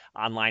restore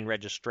online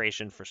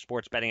registration for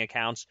sports betting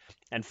accounts,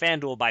 and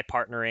FanDuel by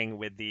partnering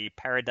with the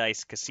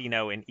Paradise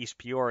Casino in East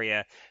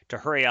Peoria to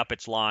hurry up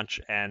its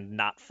launch and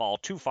not fall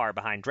too far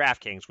behind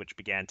DraftKings, which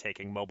began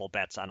taking mobile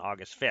bets on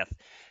August 5th.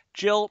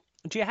 Jill,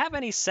 do you have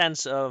any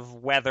sense of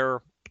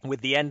whether,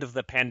 with the end of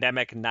the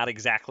pandemic not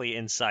exactly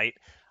in sight,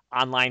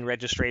 online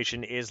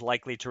registration is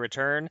likely to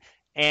return?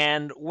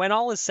 And when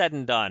all is said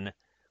and done,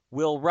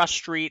 will Rush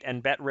Street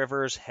and Bet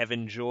Rivers have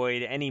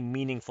enjoyed any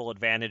meaningful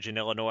advantage in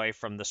Illinois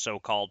from the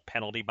so-called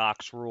penalty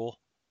box rule?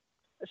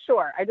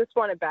 Sure. I just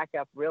want to back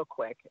up real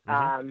quick.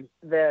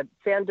 The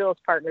FanDuel's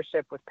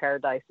partnership with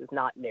Paradise is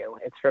not new.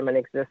 It's from an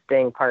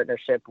existing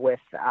partnership with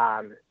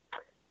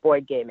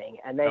Boyd Gaming,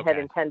 and they had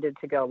intended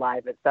to go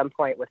live at some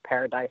point with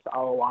Paradise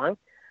all along.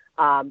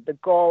 The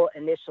goal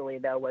initially,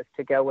 though, was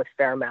to go with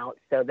Fairmount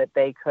so that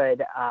they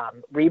could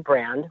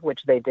rebrand,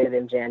 which they did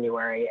in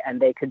January,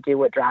 and they could do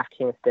what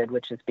DraftKings did,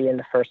 which is be in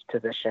the first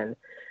position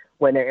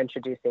when they're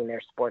introducing their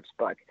sports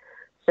book.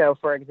 So,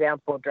 for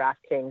example,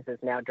 DraftKings is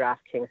now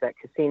DraftKings at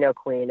Casino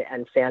Queen,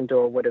 and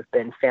FanDuel would have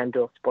been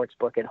FanDuel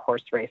Sportsbook and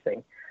horse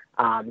racing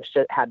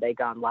had they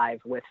gone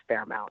live with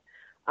Fairmount.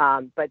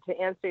 But to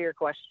answer your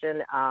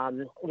question,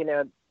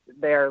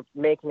 they're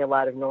making a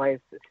lot of noise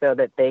so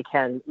that they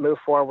can move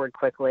forward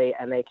quickly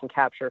and they can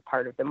capture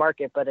part of the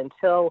market. But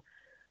until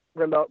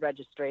remote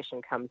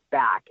registration comes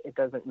back, it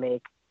doesn't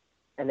make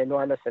an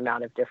enormous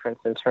amount of difference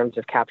in terms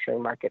of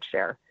capturing market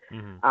share.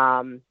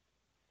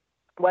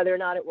 Whether or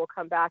not it will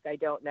come back, I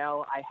don't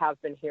know. I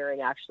have been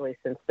hearing actually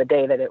since the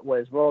day that it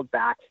was rolled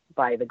back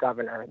by the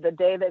governor, the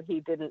day that he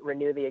didn't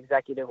renew the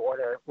executive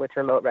order with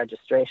remote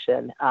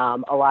registration,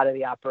 a lot of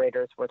the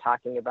operators were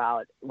talking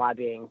about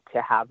lobbying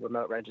to have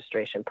remote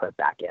registration put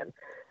back in.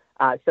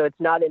 So it's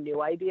not a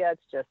new idea.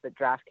 It's just that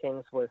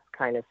DraftKings was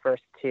kind of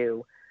first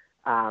to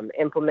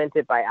implement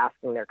it by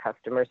asking their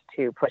customers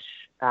to push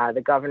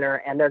the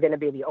governor, and they're going to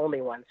be the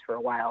only ones for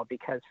a while,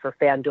 because for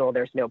FanDuel,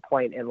 there's no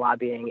point in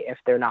lobbying if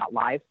they're not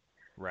live.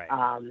 Right.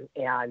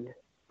 And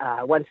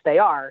once they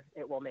are,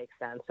 it will make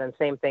sense. And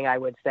same thing I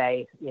would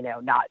say,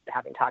 not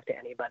having talked to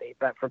anybody,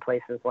 but for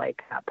places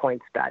like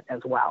PointsBet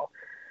as well.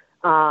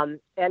 And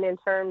in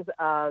terms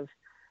of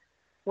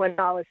when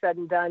all is said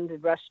and done,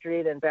 did Rush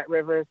Street and Bet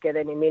Rivers get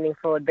any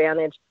meaningful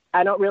advantage?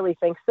 I don't really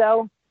think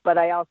so, but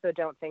I also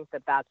don't think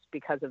that that's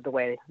because of the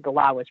way the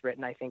law was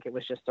written. I think it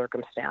was just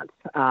circumstance.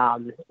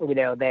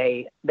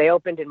 They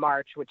opened in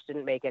March, which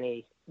didn't make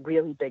any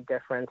really big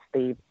difference.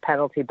 The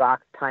penalty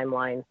box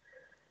timeline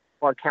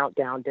or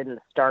countdown didn't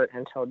start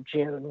until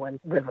June when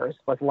Rivers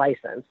was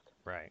licensed.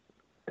 Right.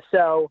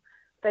 So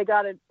they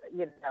got a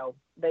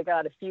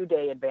few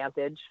day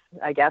advantage,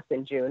 I guess,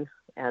 in June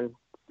and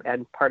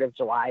part of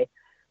July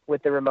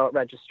with the remote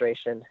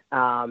registration.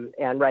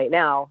 And right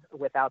now,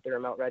 without the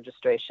remote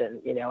registration,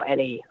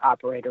 any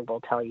operator will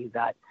tell you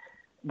that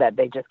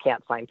they just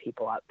can't sign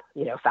people up,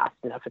 fast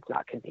enough. It's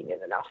not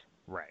convenient enough.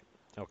 Right.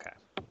 Okay.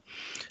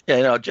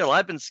 Yeah, Jill,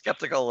 I've been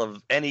skeptical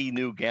of any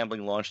new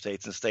gambling launch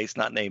states in states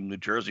not named New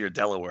Jersey or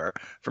Delaware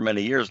for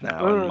many years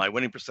now, and my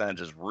winning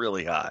percentage is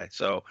really high.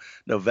 So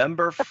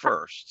November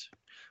 1st,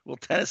 will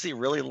Tennessee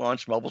really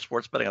launch mobile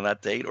sports betting on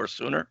that date or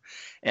sooner?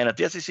 And if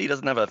the SEC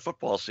doesn't have a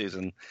football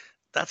season,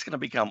 that's going to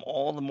become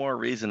all the more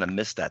reason to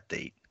miss that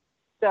date.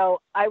 So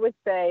I would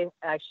say,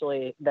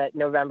 actually, that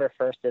November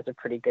 1st is a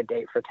pretty good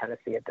date for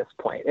Tennessee at this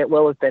point. It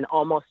will have been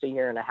almost a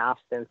year and a half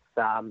since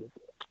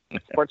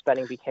sports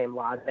betting became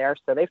law there.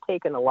 So they've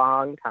taken a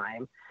long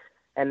time,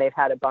 and they've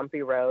had a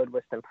bumpy road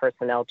with some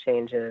personnel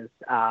changes,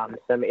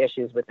 some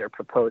issues with their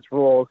proposed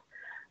rules.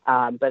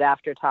 But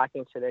after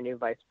talking to the new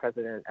vice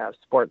president of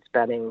sports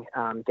betting,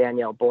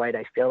 Danielle Boyd,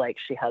 I feel like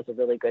she has a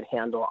really good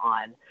handle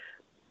on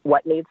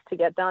what needs to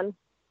get done,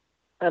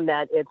 and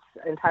that it's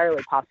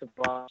entirely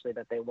possible, actually,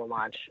 that they will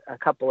launch a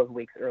couple of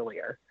weeks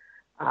earlier.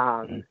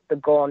 The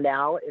goal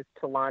now is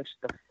to launch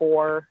the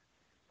 4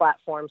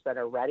 platforms that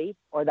are ready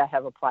or that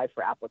have applied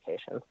for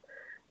applications,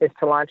 is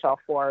to launch all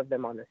 4 of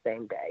them on the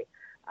same day.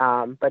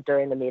 But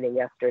during the meeting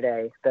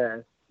yesterday,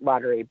 the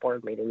lottery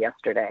board meeting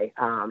yesterday,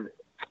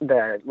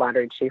 the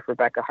lottery chief,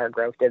 Rebecca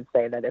Hargrove, did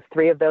say that if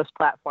 3 of those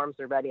platforms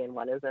are ready and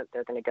 1 isn't,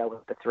 they're going to go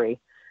with the 3,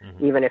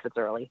 even if it's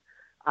early.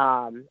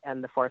 And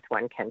the 4th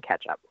one can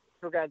catch up.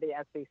 Regarding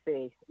the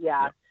SEC,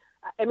 yeah.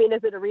 I mean,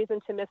 is it a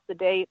reason to miss the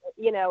date?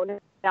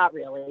 Not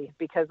really,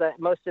 because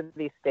most of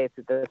these states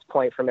at this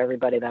point, from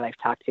everybody that I've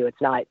talked to, it's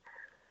not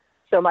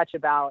so much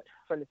about,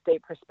 from the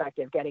state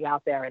perspective, getting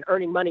out there and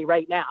earning money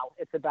right now.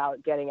 It's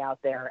about getting out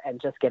there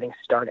and just getting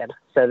started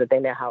so that they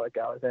know how it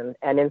goes.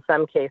 And in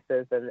some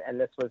cases,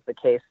 and this was the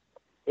case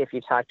if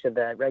you talk to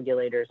the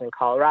regulators in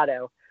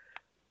Colorado,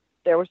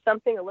 there was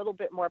something a little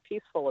bit more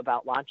peaceful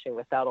about launching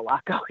without a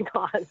lot going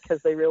on,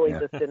 because they really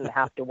just didn't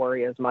have to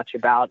worry as much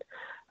about,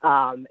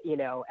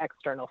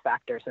 external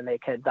factors, and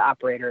the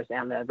operators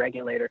and the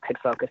regulator could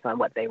focus on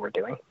what they were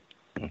doing.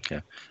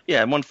 Okay.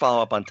 Yeah, and one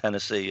follow-up on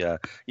Tennessee.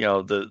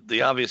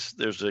 The obvious,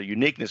 there's a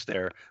uniqueness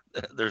there.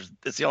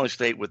 It's the only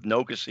state with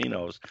no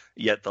casinos,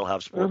 yet they'll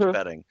have sports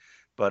betting.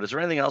 But is there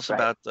anything else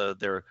about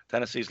their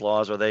Tennessee's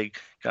laws? Are they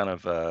kind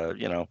of,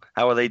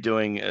 how are they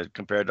doing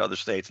compared to other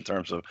states in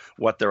terms of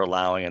what they're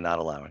allowing and not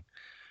allowing?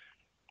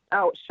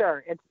 Oh,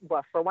 sure.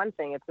 For one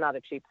thing, it's not a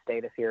cheap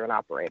state if you're an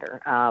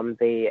operator.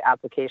 The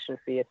application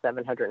fee is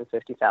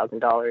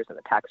 $750,000 and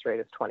the tax rate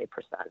is 20%.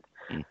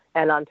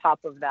 And on top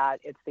of that,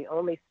 it's the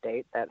only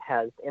state that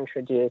has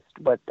introduced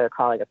what they're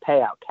calling a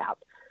payout cap,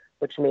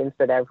 which means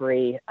that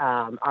every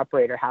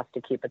operator has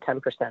to keep a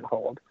 10%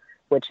 hold,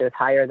 which is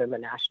higher than the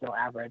national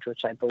average,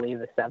 which I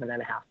believe is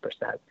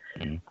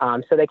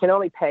 7.5%. So they can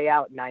only pay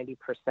out 90%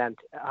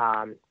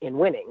 in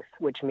winnings,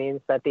 which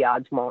means that the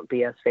odds won't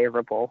be as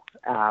favorable,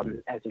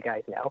 as you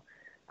guys know.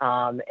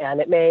 And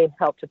it may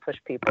help to push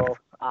people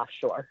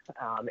offshore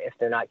if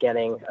they're not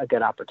getting a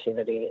good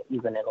opportunity,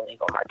 even in a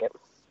legal market.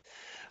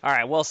 All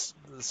right. Well,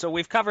 so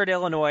we've covered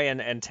Illinois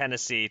and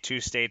Tennessee, 2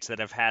 states that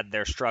have had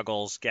their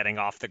struggles getting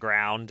off the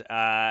ground.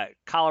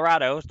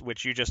 Colorado,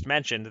 which you just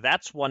mentioned,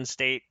 that's one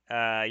state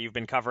you've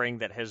been covering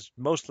that has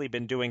mostly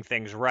been doing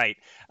things right.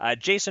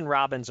 Jason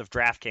Robbins of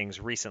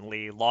DraftKings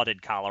recently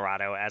lauded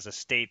Colorado as a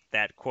state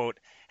that, quote,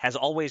 has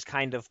always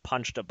kind of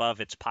punched above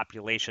its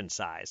population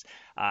size.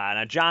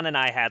 Now, John and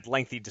I had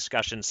lengthy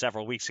discussions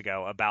several weeks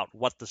ago about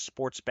what the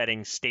sports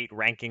betting state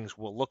rankings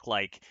will look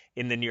like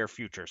in the near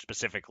future,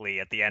 specifically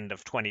at the end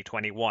of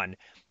 2021.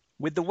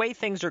 With the way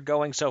things are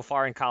going so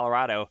far in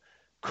Colorado,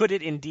 could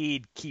it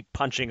indeed keep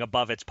punching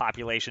above its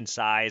population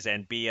size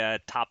and be a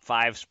top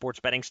 5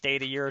 sports betting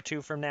state a year or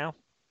 2 from now?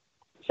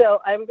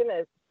 So I'm going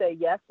to say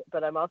yes,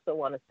 but I also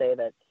want to say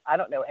that I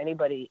don't know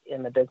anybody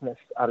in the business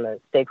on the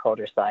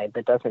stakeholder side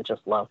that doesn't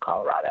just love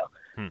Colorado.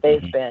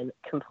 They've been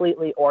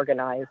completely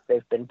organized.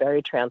 They've been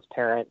very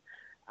transparent.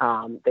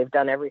 They've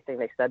done everything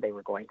they said they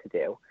were going to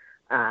do.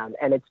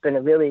 And it's been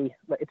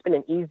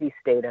an easy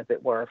state, as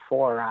it were,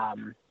 for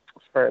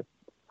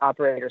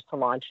operators to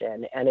launch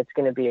in. And it's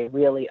going to be a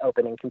really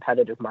open and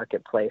competitive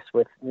marketplace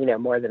with,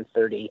 more than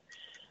 30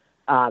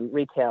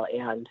 retail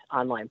and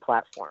online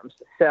platforms.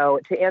 So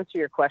to answer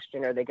your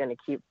question, are they going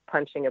to keep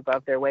punching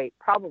above their weight?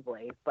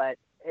 Probably, but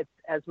it's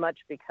as much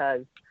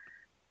because,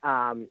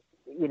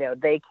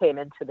 they came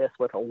into this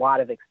with a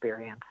lot of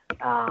experience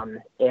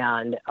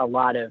and a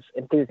lot of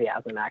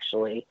enthusiasm,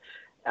 actually.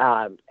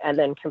 And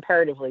then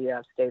comparatively, you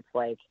have states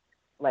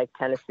like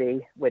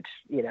Tennessee, which,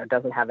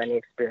 doesn't have any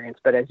experience.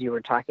 But as you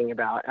were talking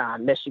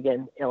about,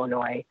 Michigan,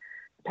 Illinois,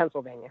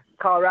 Pennsylvania.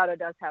 Colorado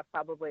does have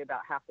probably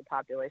about half the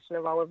population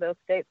of all of those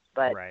states,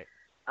 but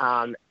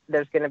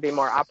there's going to be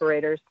more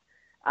operators.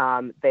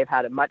 They've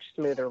had a much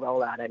smoother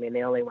rollout. I mean,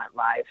 they only went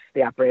live.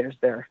 The operators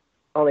there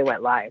only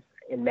went live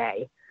in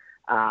May.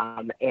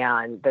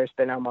 And there's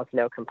been almost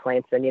no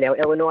complaints. And,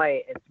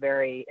 Illinois,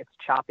 it's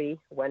choppy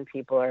when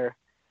people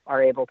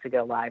are able to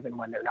go live and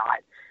when they're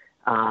not.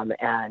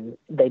 And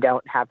they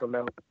don't have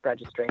remote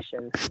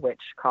registration,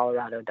 which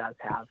Colorado does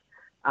have.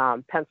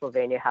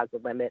 Pennsylvania has a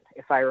limit,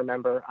 if I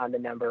remember, on the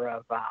number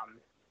of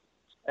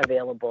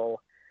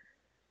available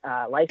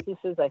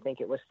licenses. I think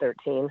it was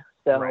 13.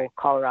 So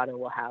Colorado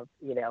will have,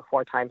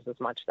 4 times as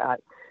much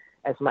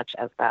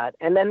as that.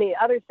 And then the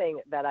other thing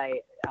that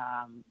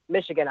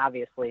Michigan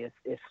obviously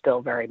is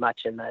still very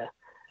much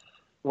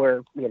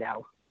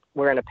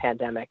we're in a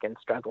pandemic and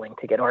struggling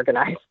to get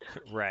organized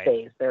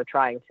phase. They're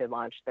trying to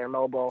launch their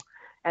mobile.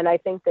 And I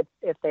think that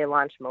if they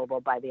launch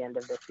mobile by the end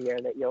of this year,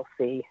 that you'll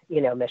see,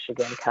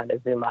 Michigan kind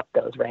of zoom up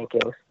those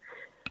rankings.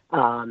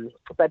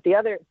 But the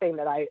other thing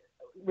that I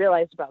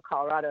realized about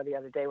Colorado the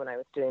other day when I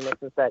was doing this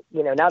is that,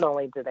 not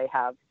only do they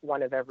have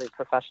one of every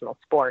professional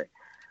sport,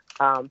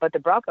 but the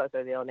Broncos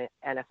are the only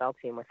NFL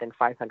team within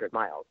 500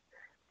 miles.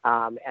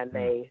 And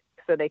they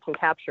can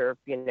capture,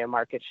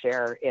 market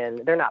share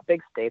they're not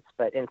big states,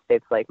 but in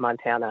states like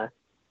Montana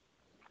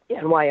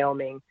and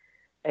Wyoming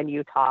and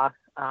Utah,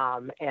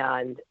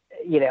 and,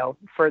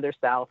 further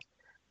south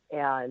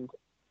and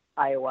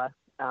Iowa.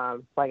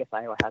 Well, I guess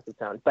Iowa has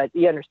its own, but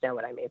you understand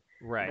what I mean.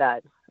 Right.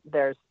 That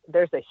there's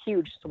a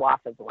huge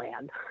swath of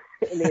land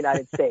in the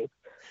United States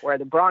where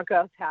the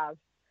Broncos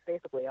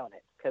basically own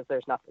it because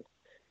there's nothing.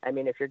 I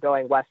mean, if you're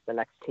going west, the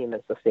next team is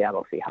the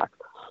Seattle Seahawks.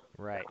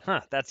 Right.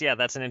 That's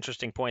an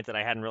interesting point that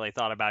I hadn't really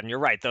thought about. And you're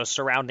right; those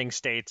surrounding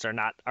states are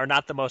not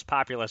the most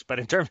populous. But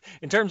in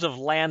terms of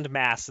land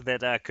mass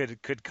that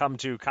could come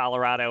to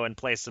Colorado and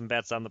place some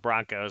bets on the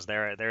Broncos,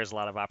 there's a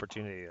lot of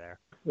opportunity there.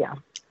 Yeah.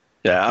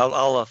 Yeah,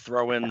 I'll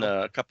throw in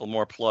a couple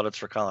more plaudits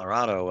for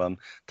Colorado.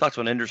 Talked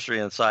to an industry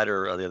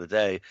insider the other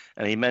day,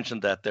 and he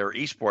mentioned that their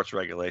esports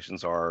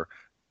regulations are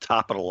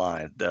top of the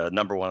line, the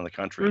number one in the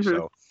country. Mm-hmm.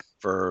 So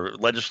for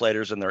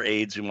legislators and their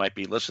aides who might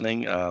be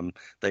listening,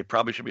 they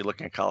probably should be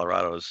looking at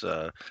Colorado's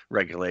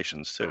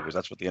regulations too, because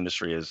that's what the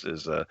industry is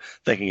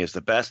thinking is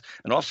the best.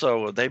 And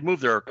also, they've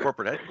moved their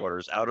corporate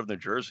headquarters out of New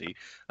Jersey,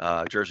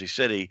 Jersey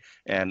City,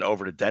 and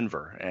over to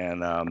Denver.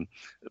 And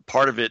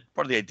part of the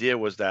idea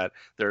was that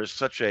there's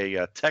such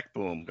a tech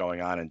boom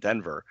going on in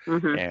Denver,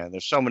 mm-hmm. and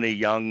there's so many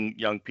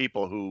young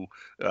people who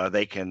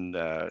they can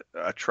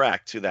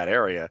attract to that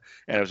area.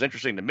 And it was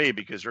interesting to me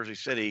because Jersey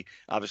City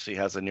obviously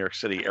has the New York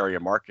City area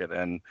market,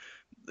 and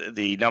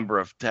the number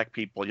of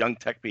young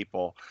tech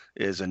people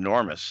is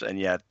enormous. And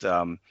yet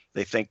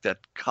they think that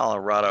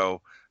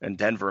Colorado and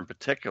Denver in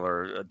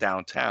particular,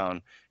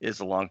 downtown,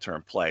 is a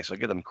long-term play. So I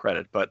give them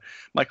credit. But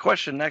my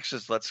question next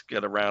is, let's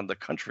get around the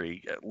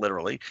country,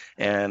 literally.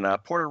 And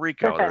Puerto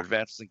Rico, their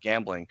advances in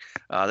gambling.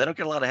 They don't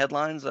get a lot of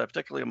headlines,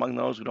 particularly among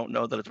those who don't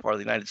know that it's part of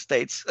the United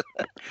States.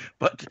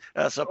 But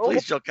so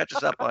please, Jill, catch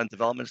us up on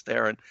developments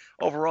there. And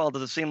overall,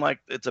 does it seem like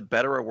it's a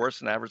better or worse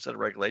than average set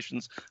of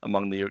regulations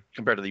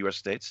compared to the U.S.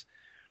 states?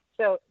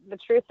 So the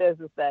truth is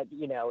that,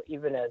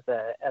 even as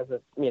a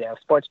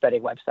sports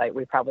betting website,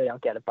 we probably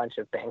don't get a bunch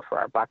of bang for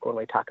our buck when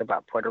we talk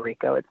about Puerto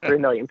Rico. It's 3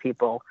 million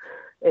people.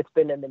 It's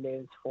been in the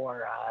news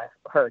for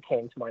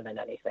hurricanes more than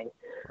anything.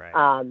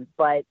 Right.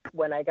 But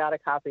when I got a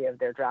copy of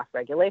their draft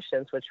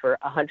regulations, which were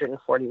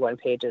 141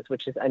 pages,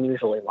 which is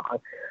unusually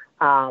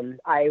long,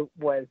 I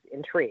was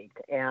intrigued.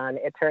 And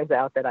it turns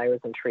out that I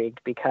was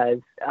intrigued because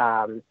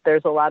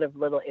there's a lot of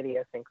little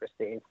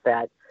idiosyncrasies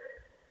that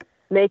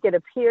make it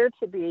appear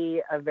to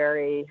be a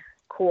very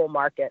cool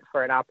market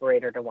for an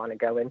operator to want to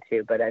go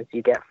into. But as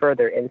you get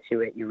further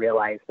into it, you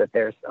realize that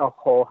there's a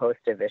whole host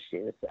of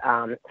issues.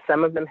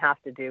 Some of them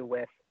have to do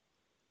with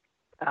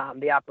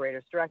the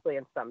operators directly,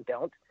 and some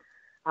don't.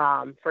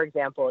 For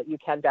example, you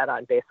can bet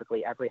on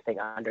basically everything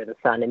under the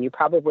sun, and you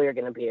probably are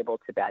going to be able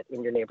to bet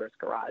in your neighbor's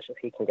garage if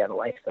he can get a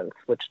license,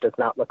 which does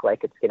not look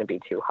like it's going to be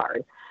too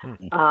hard.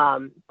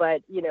 Mm-hmm.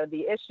 But,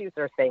 the issues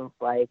are things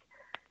like,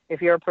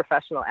 if you're a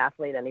professional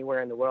athlete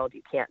anywhere in the world,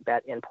 you can't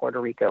bet in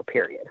Puerto Rico,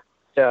 period.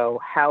 So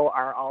how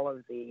are all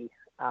of the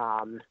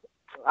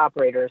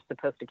operator is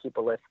supposed to keep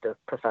a list of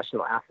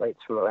professional athletes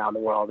from around the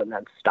world and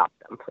then stop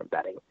them from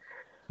betting.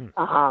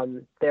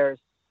 There's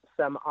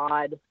some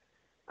odd,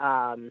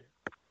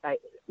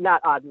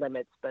 not odd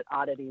limits, but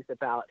oddities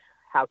about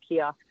how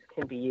kiosks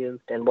can be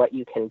used and what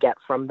you can get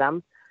from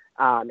them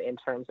in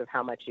terms of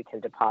how much you can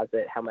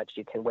deposit, how much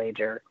you can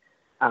wager,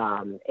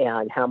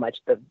 and how much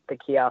the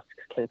kiosks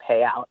can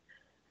pay out.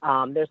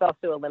 There's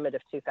also a limit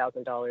of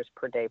 $2,000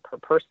 per day per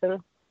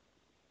person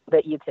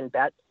that you can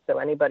bet. So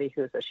anybody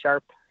who's a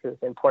sharp, who's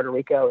in Puerto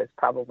Rico, is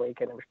probably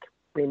going to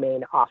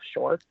remain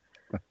offshore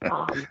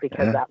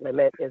because that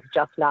limit is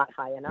just not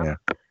high enough.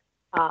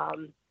 Yeah.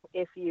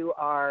 If you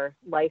are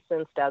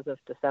licensed as of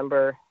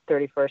December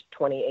 31st,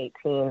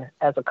 2018,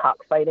 as a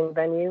cockfighting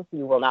venue,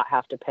 you will not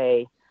have to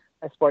pay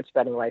a sports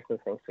betting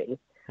licensing fee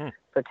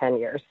for 10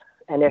 years.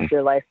 And if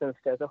you're licensed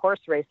as a horse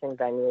racing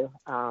venue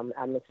on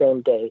the same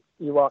date,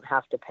 you won't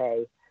have to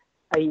pay,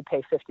 you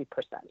pay 50%.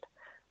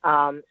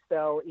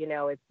 So,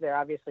 they're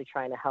obviously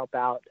trying to help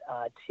out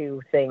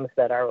two things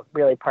that are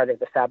really part of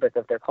the fabric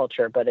of their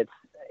culture, but it's,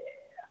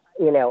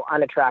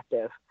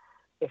 unattractive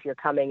if you're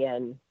coming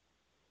in,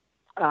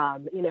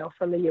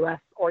 from the U.S.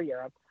 or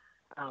Europe,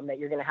 that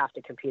you're going to have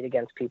to compete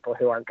against people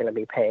who aren't going to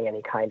be paying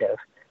any kind of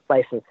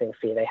licensing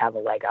fee. They have a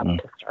leg up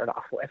to start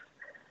off with.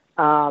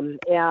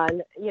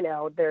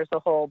 There's a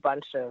whole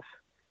bunch of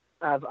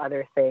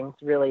other things,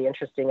 really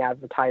interesting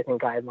advertising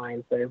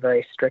guidelines that are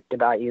very strict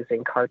about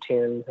using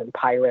cartoons and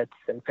pirates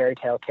and fairy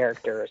tale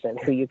characters and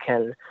who you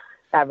can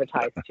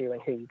advertise to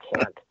and who you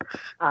can't.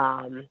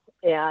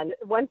 And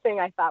one thing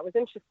I thought was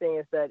interesting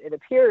is that it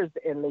appears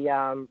in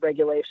the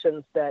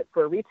regulations that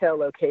for a retail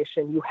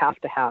location, you have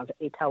to have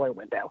a teller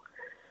window.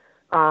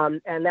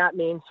 And that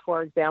means,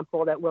 for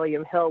example, that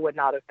William Hill would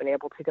not have been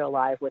able to go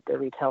live with their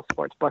retail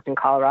sports book in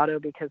Colorado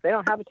because they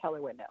don't have a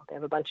teller window. They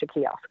have a bunch of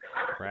kiosks.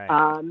 Right.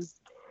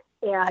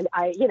 And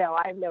I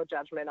have no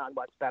judgment on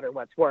what's better,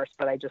 what's worse,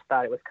 but I just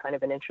thought it was kind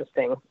of an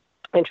interesting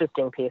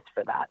piece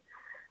for that.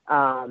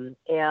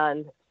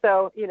 And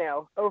so,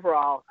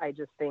 overall, I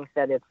just think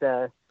that it's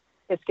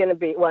going to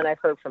be, one I've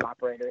heard from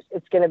operators,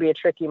 it's going to be a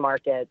tricky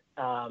market.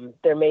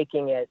 They're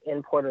making it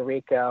in Puerto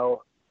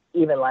Rico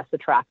even less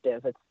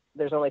attractive.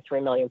 There's only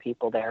 3 million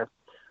people there.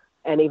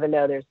 And even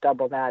though there's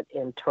double that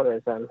in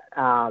tourism,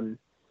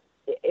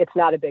 it's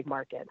not a big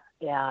market,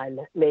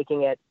 and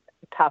making it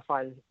tough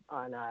on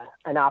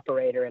an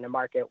operator in a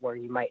market where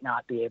you might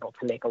not be able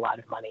to make a lot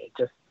of money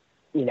just,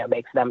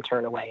 makes them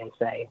turn away and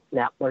say,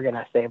 no, we're going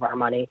to save our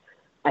money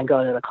and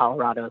go to the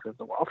Colorados of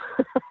the world.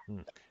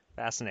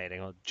 Fascinating.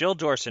 Well, Jill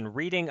Dorson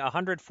reading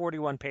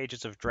 141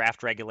 pages of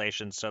draft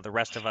regulations so the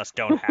rest of us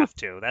don't have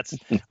to. That's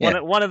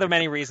one of the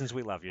many reasons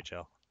we love you,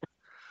 Jill.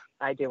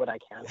 I do what I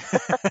can.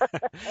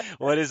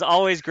 Well, it is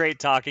always great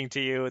talking to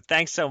you.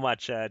 Thanks so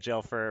much,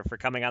 Jill, for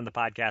coming on the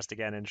podcast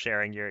again and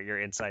sharing your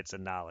insights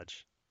and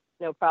knowledge.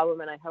 No problem,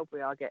 and I hope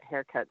we all get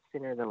haircuts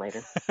sooner than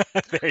later.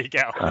 There you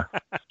go.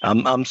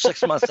 I'm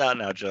 6 months out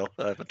now, Jill,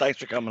 but thanks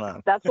for coming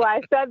on. That's why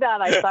I said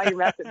that. I saw your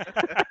message.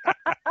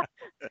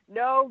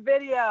 No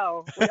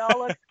video. We all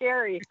look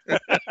scary.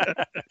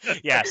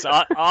 Yes,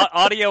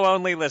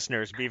 audio-only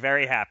listeners, be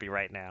very happy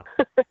right now.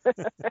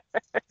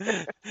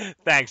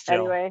 Thanks, Jill.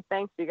 Anyway,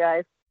 thanks, you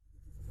guys.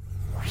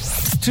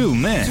 Two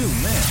men.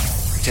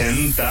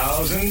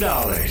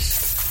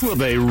 $10,000. Will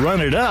they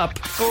run it up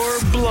or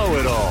blow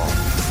it all?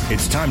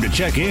 It's time to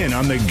check in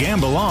on the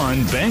Gamble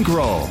On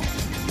bankroll.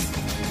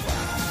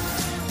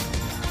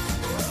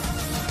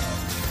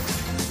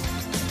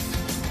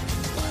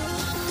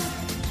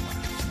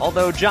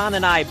 Although John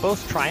and I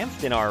both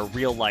triumphed in our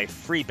real-life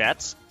free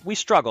bets, we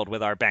struggled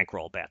with our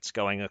bankroll bets,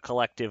 going a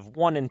collective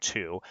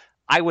 1-2.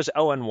 I was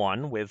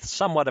 0-1 with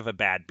somewhat of a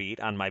bad beat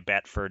on my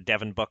bet for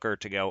Devin Booker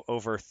to go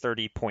over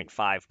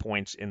 30.5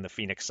 points in the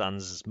Phoenix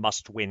Suns'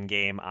 must-win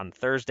game on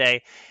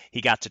Thursday.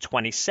 He got to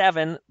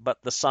 27, but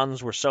the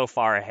Suns were so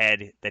far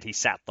ahead that he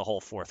sat the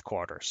whole fourth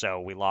quarter,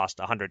 so we lost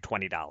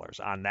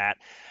 $120 on that.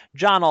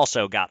 John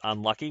also got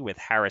unlucky with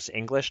Harris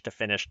English to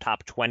finish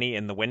top 20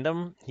 in the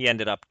Wyndham. He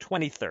ended up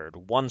 23rd,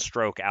 one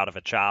stroke out of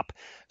a chop,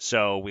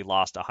 so we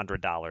lost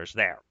 $100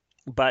 there.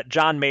 But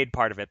John made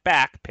part of it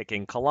back,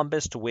 picking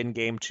Columbus to win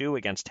Game 2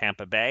 against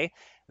Tampa Bay.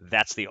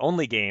 That's the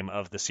only game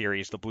of the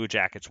series the Blue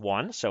Jackets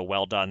won, so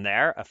well done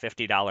there. A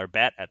 $50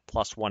 bet at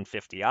plus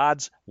 150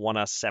 odds won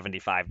us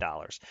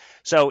 $75.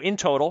 So in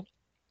total,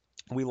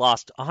 we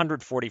lost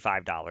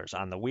 $145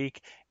 on the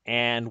week.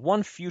 And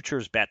one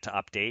futures bet to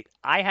update,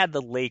 I had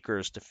the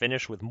Lakers to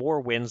finish with more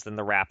wins than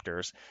the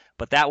Raptors,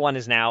 but that one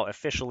is now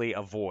officially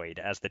a void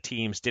as the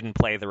teams didn't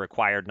play the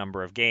required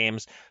number of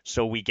games,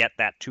 so we get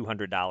that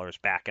 $200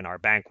 back in our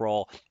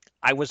bankroll.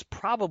 I was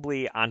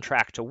probably on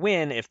track to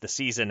win if the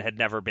season had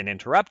never been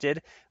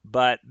interrupted,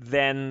 but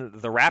then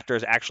the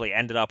Raptors actually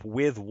ended up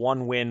with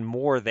one win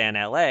more than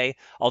LA,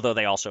 although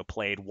they also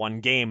played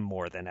one game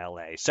more than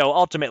LA. So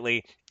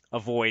ultimately, a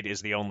void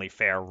is the only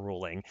fair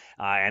ruling.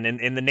 And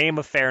in the name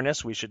of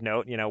fairness, we should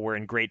note, we're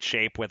in great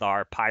shape with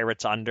our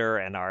Pirates under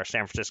and our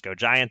San Francisco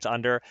Giants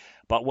under,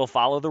 but we'll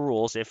follow the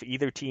rules. If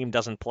either team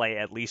doesn't play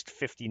at least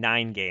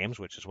 59 games,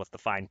 which is what the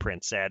fine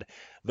print said,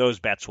 those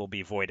bets will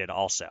be voided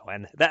also.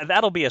 And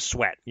that'll be a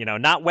sweat,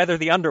 not whether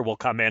the under will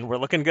come in. We're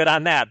looking good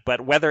on that, but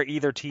whether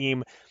either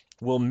team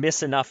will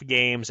miss enough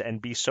games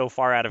and be so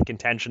far out of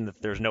contention that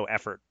there's no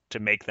effort to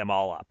make them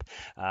all up.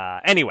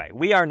 Anyway,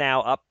 we are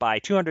now up by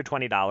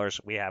 $220.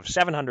 We have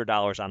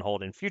 $700 on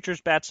hold in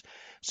futures bets,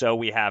 so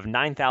we have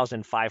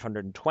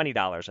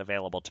 $9,520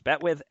 available to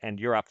bet with, and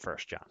you're up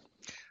first, John.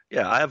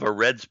 Yeah, I have a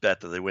Reds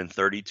bet that they win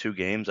 32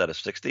 games out of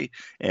 60,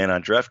 and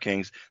on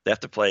DraftKings, they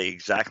have to play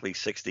exactly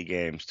 60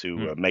 games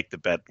to make the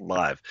bet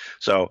live.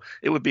 So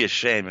it would be a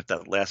shame if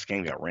that last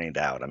game got rained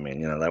out. I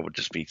mean, that would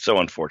just be so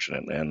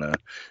unfortunate, and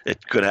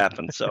it could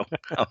happen. So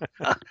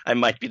I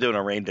might be doing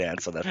a rain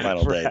dance on that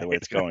final day, the way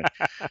it's going.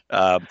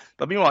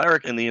 But meanwhile,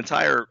 Eric, in the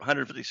entire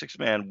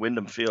 156-man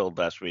Wyndham Field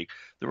last week,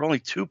 there were only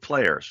 2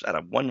 players out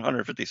of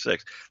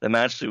 156 that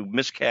managed to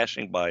miss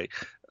cashing by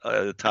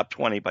the top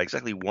 20 by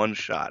exactly one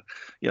shot.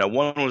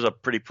 One was a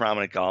pretty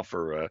prominent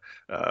golfer,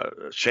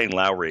 Shane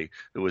Lowry,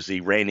 who was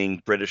the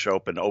reigning British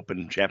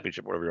Open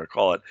Championship, whatever you want to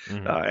call it,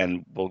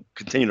 and will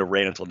continue to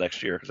reign until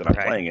next year because they're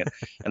not playing it.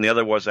 And the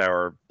other was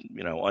our,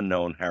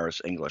 unknown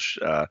Harris English.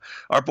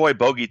 Our boy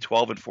bogeyed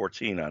 12 and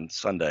 14 on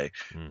Sunday,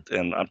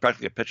 and on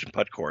practically a pitch and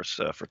putt course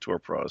for tour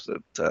pros.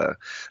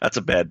 That's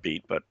a bad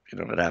beat, but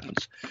it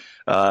happens.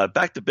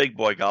 Back to big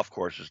boy golf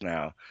courses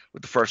now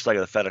with the first leg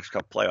of the FedEx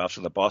Cup playoffs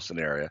in the Boston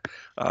area.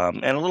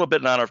 And a little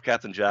bit in honor of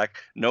Captain Jack,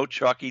 no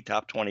chalky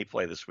top 20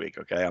 play this week,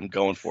 okay? I'm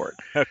going for it.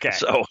 Okay.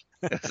 So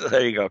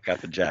there you go,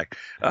 Captain Jack.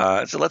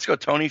 So let's go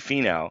Tony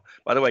Finau.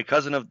 By the way,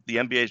 cousin of the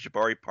NBA's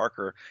Jabari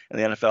Parker and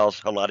the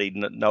NFL's Halati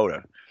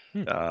Noda.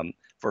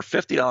 For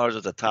 $50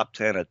 at the top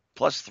 10 at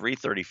plus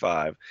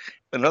 335,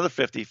 another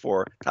 50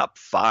 for top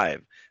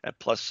 5 at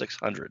plus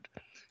 600.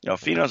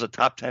 Finau's a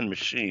top 10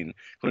 machine,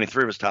 including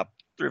three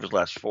of his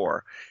last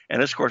 4.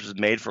 And this course is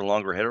made for a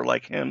longer hitter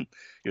like him.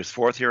 He was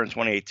 4th here in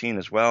 2018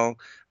 as well.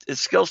 His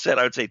skill set,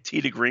 I would say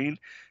tee to green,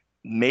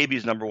 maybe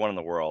he's number 1 in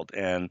the world.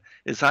 And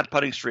his hot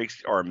putting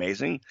streaks are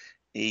amazing.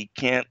 He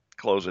can't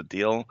close a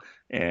deal.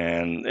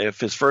 And if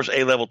his first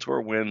A-level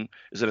tour win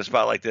is in a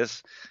spot like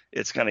this,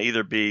 it's going to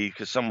either be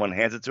because someone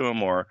hands it to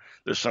him or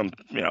there's some,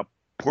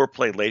 poor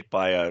play late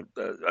by a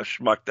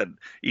schmuck that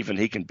even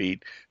he can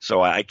beat.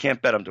 So I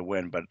can't bet him to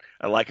win, but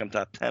I like him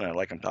top 10. I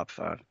like him top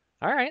 5.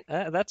 All right,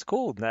 that's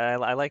cool. I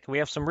like we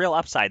have some real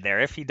upside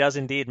there. If he does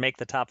indeed make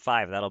the top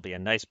 5, that'll be a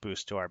nice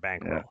boost to our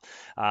bankroll.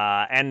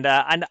 Yeah. And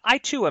I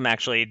too am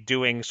actually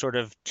doing sort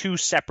of 2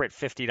 separate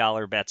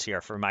 $50 bets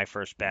here for my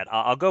first bet.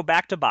 I'll go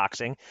back to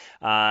boxing.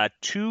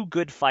 2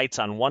 good fights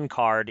on one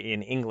card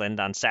in England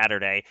on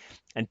Saturday,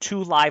 and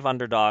 2 live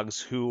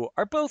underdogs who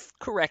are both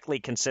correctly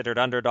considered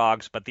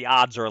underdogs, but the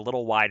odds are a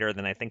little wider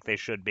than I think they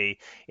should be.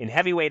 In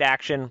heavyweight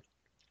action,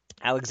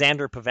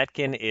 Alexander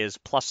Povetkin is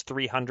plus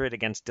 300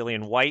 against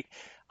Dillian White.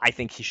 I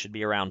think he should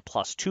be around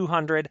plus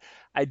 200.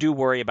 I do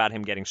worry about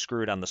him getting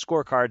screwed on the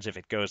scorecards if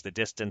it goes the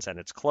distance and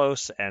it's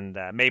close, and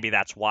maybe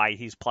that's why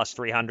he's plus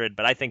 300,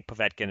 but I think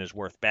Povetkin is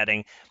worth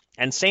betting.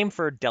 And same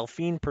for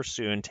Delphine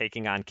Persoon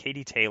taking on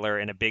Katie Taylor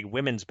in a big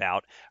women's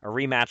bout, a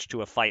rematch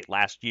to a fight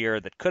last year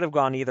that could have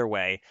gone either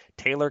way.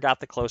 Taylor got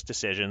the close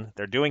decision.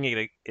 They're doing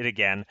it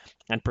again,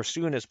 and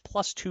Persoon is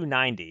plus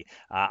 290.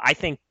 I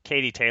think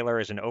Katie Taylor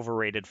is an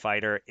overrated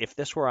fighter. If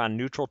this were on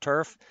neutral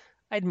turf,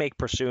 I'd make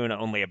Persoon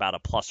only about a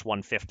plus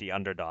 150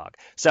 underdog.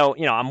 So,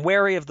 I'm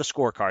wary of the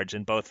scorecards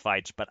in both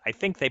fights, but I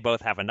think they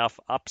both have enough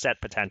upset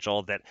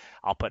potential that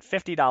I'll put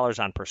 $50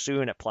 on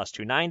Persoon at plus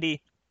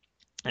 290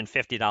 and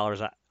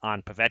 $50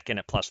 on Povetkin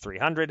at plus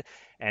 300.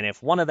 And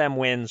if one of them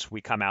wins,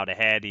 we come out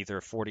ahead, either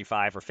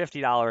 $45 or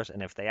 $50.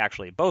 And if they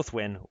actually both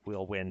win,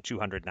 we'll win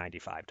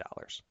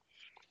 $295.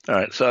 All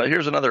right. So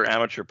here's another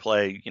amateur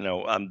play.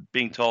 I'm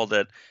being told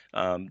that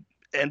NBA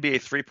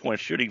 3-point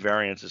shooting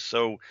variance is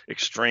so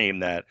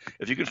extreme that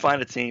if you can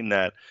find a team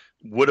that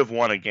would have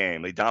won a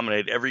game, they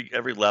dominated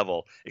every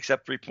level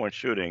except 3-point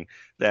shooting,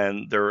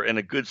 then they're in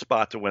a good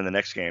spot to win the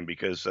next game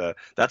because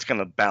that's going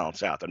to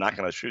balance out. They're not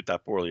going to shoot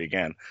that poorly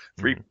again.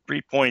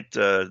 Three-point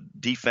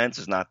defense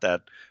is not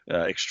that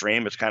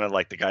extreme. It's kind of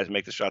like the guys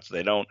make the shots,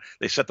 they don't.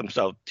 They set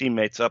themselves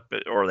teammates up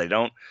or they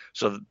don't.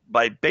 So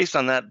based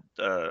on that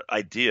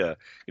idea,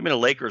 give me the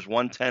Lakers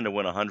 110 to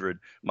win 100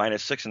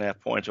 minus 6.5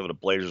 points over the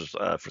Blazers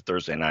for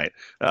Thursday night.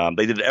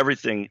 They did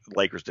everything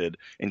Lakers did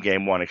in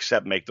game 1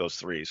 except make those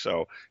threes.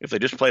 So if they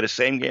just play the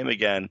same game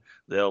again,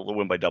 they'll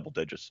win by double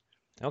digits.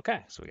 Okay,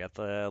 so we got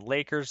the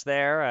Lakers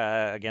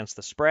there against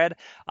the spread.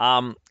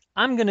 I'm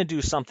going to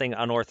do something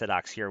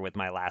unorthodox here with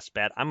my last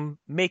bet. I'm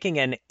making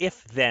an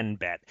if-then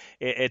bet.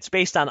 It's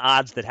based on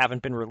odds that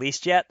haven't been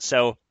released yet,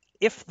 so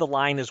if the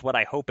line is what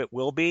I hope it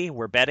will be,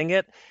 we're betting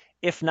it.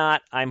 If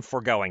not, I'm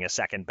foregoing a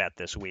second bet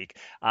this week.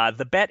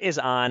 The bet is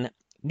on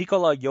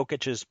Nikola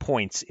Jokic's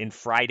points in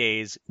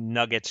Friday's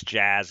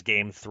Nuggets-Jazz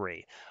Game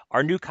 3.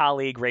 Our new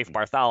colleague, Rafe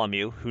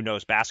Bartholomew, who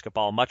knows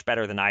basketball much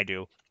better than I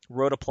do,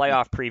 wrote a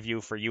playoff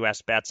preview for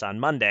US Bets on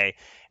Monday,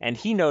 and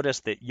he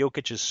noticed that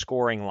Jokic's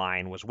scoring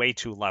line was way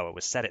too low. It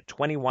was set at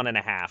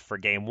 21.5 for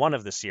game 1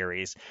 of the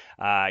series.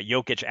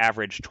 Jokic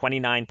averaged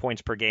 29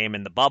 points per game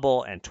in the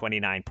bubble and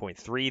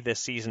 29.3 this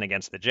season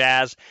against the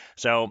Jazz.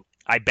 So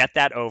I bet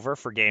that over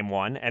for game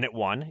 1, and it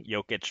won.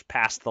 Jokic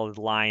passed the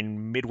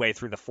line midway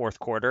through the fourth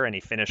quarter, and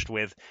he finished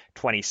with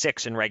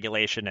 26 in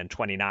regulation and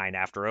 29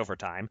 after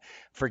overtime.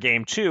 For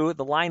game 2,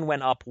 the line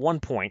went up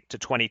 1 point to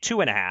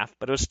 22.5,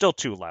 but it was still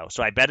too low.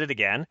 So I bet it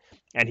again,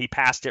 and he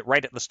passed it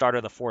right at the start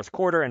of the fourth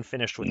quarter and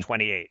finished with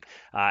 28.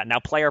 Now,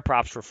 player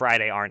props for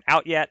Friday aren't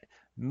out yet.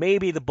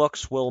 Maybe the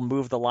books will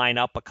move the line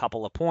up a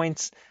couple of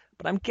points,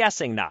 but I'm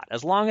guessing not.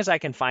 As long as I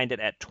can find it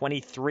at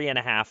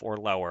 23.5 or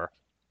lower,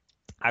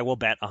 I will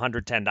bet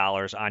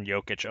 $110 on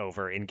Jokic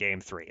over in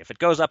game 3. If it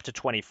goes up to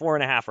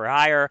 24.5 or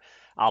higher,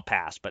 I'll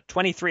pass. But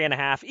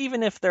 23.5,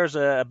 even if there's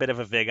a bit of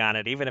a vig on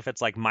it, even if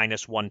it's like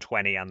minus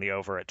 120 on the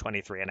over at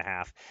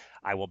 23.5,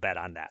 I will bet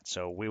on that.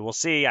 So we will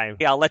see.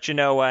 I'll let you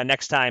know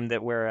next time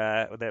that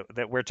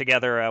we're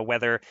together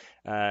whether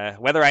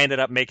I ended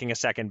up making a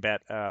second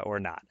bet or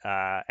not.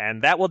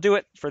 And that will do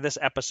it for this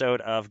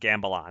episode of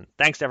Gamble On.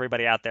 Thanks to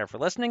everybody out there for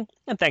listening,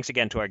 and thanks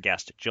again to our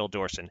guest, Jill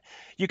Dorson.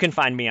 You can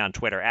find me on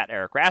Twitter at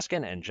Eric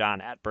Raskin and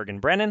John at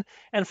Bergen-Brennan,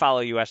 and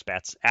follow US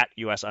Bets at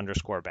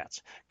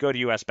US_bets. Go to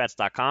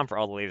usbets.com for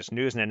all the latest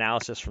news and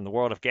analysis from the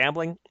world of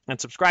gambling,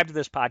 and subscribe to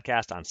this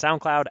podcast on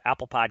SoundCloud,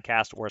 Apple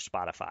Podcasts, or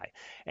Spotify.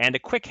 And a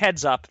quick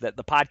heads up that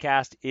the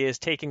podcast is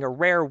taking a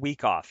rare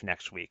week off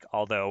next week,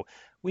 although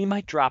we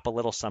might drop a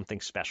little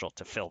something special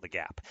to fill the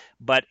gap.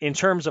 But in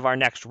terms of our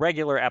next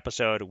regular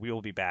episode, we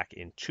will be back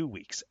in 2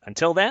 weeks.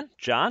 Until then,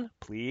 John,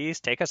 please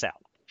take us out.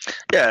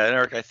 Yeah, and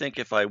Eric, I think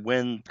if I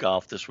win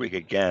golf this week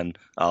again,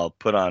 I'll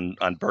put on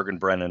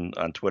Bergen-Brennan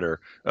on Twitter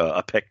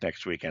a pick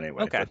next week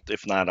anyway. Okay. But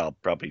if not, I'll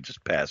probably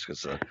just pass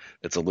because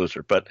it's a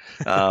loser. But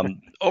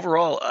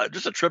overall,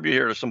 just a tribute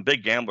here to some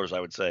big gamblers, I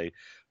would say,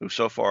 who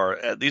so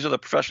far, these are the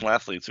professional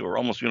athletes who are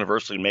almost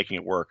universally making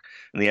it work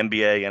in the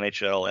NBA,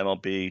 NHL,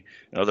 MLB,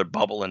 and other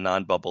bubble and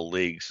non-bubble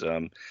leagues.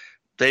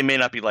 They may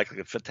not be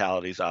likely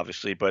fatalities,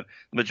 obviously, but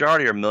the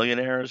majority are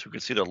millionaires who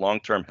can see their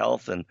long-term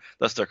health and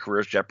thus their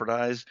careers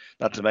jeopardized,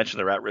 not to mention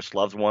their at-risk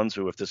loved ones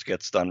who, if this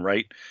gets done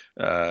right,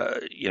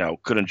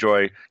 could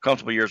enjoy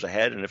comfortable years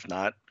ahead, and if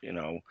not,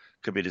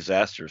 could be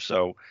disaster.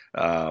 So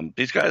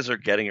these guys are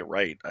getting it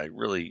right. I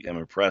really am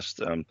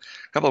impressed. A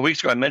couple of weeks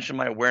ago, I mentioned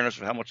my awareness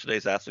of how much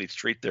today's athletes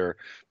treat their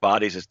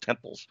bodies as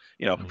temples,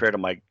 compared to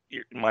my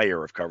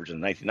era of coverage in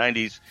the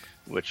 1990s,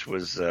 which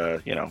was,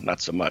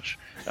 not so much.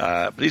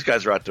 But these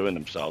guys are outdoing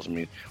themselves. I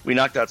mean, we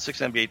knocked out 6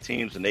 NBA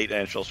teams and 8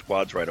 NHL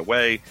squads right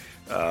away.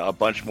 A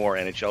bunch more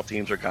NHL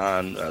teams are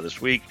gone this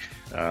week.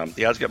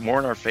 The odds get more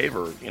in our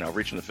favor,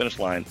 reaching the finish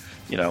line,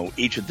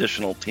 each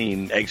additional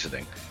team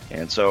exiting.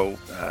 And so,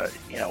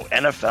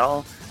 NFL,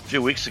 a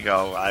few weeks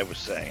ago, I was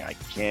saying, I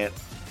can't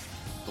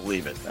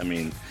believe it. I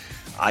mean,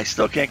 I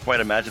still can't quite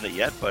imagine it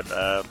yet, but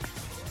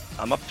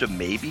I'm up to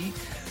maybe.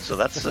 So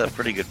that's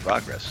pretty good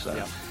progress.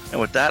 And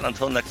with that,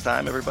 until next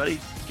time, everybody,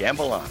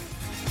 gamble on.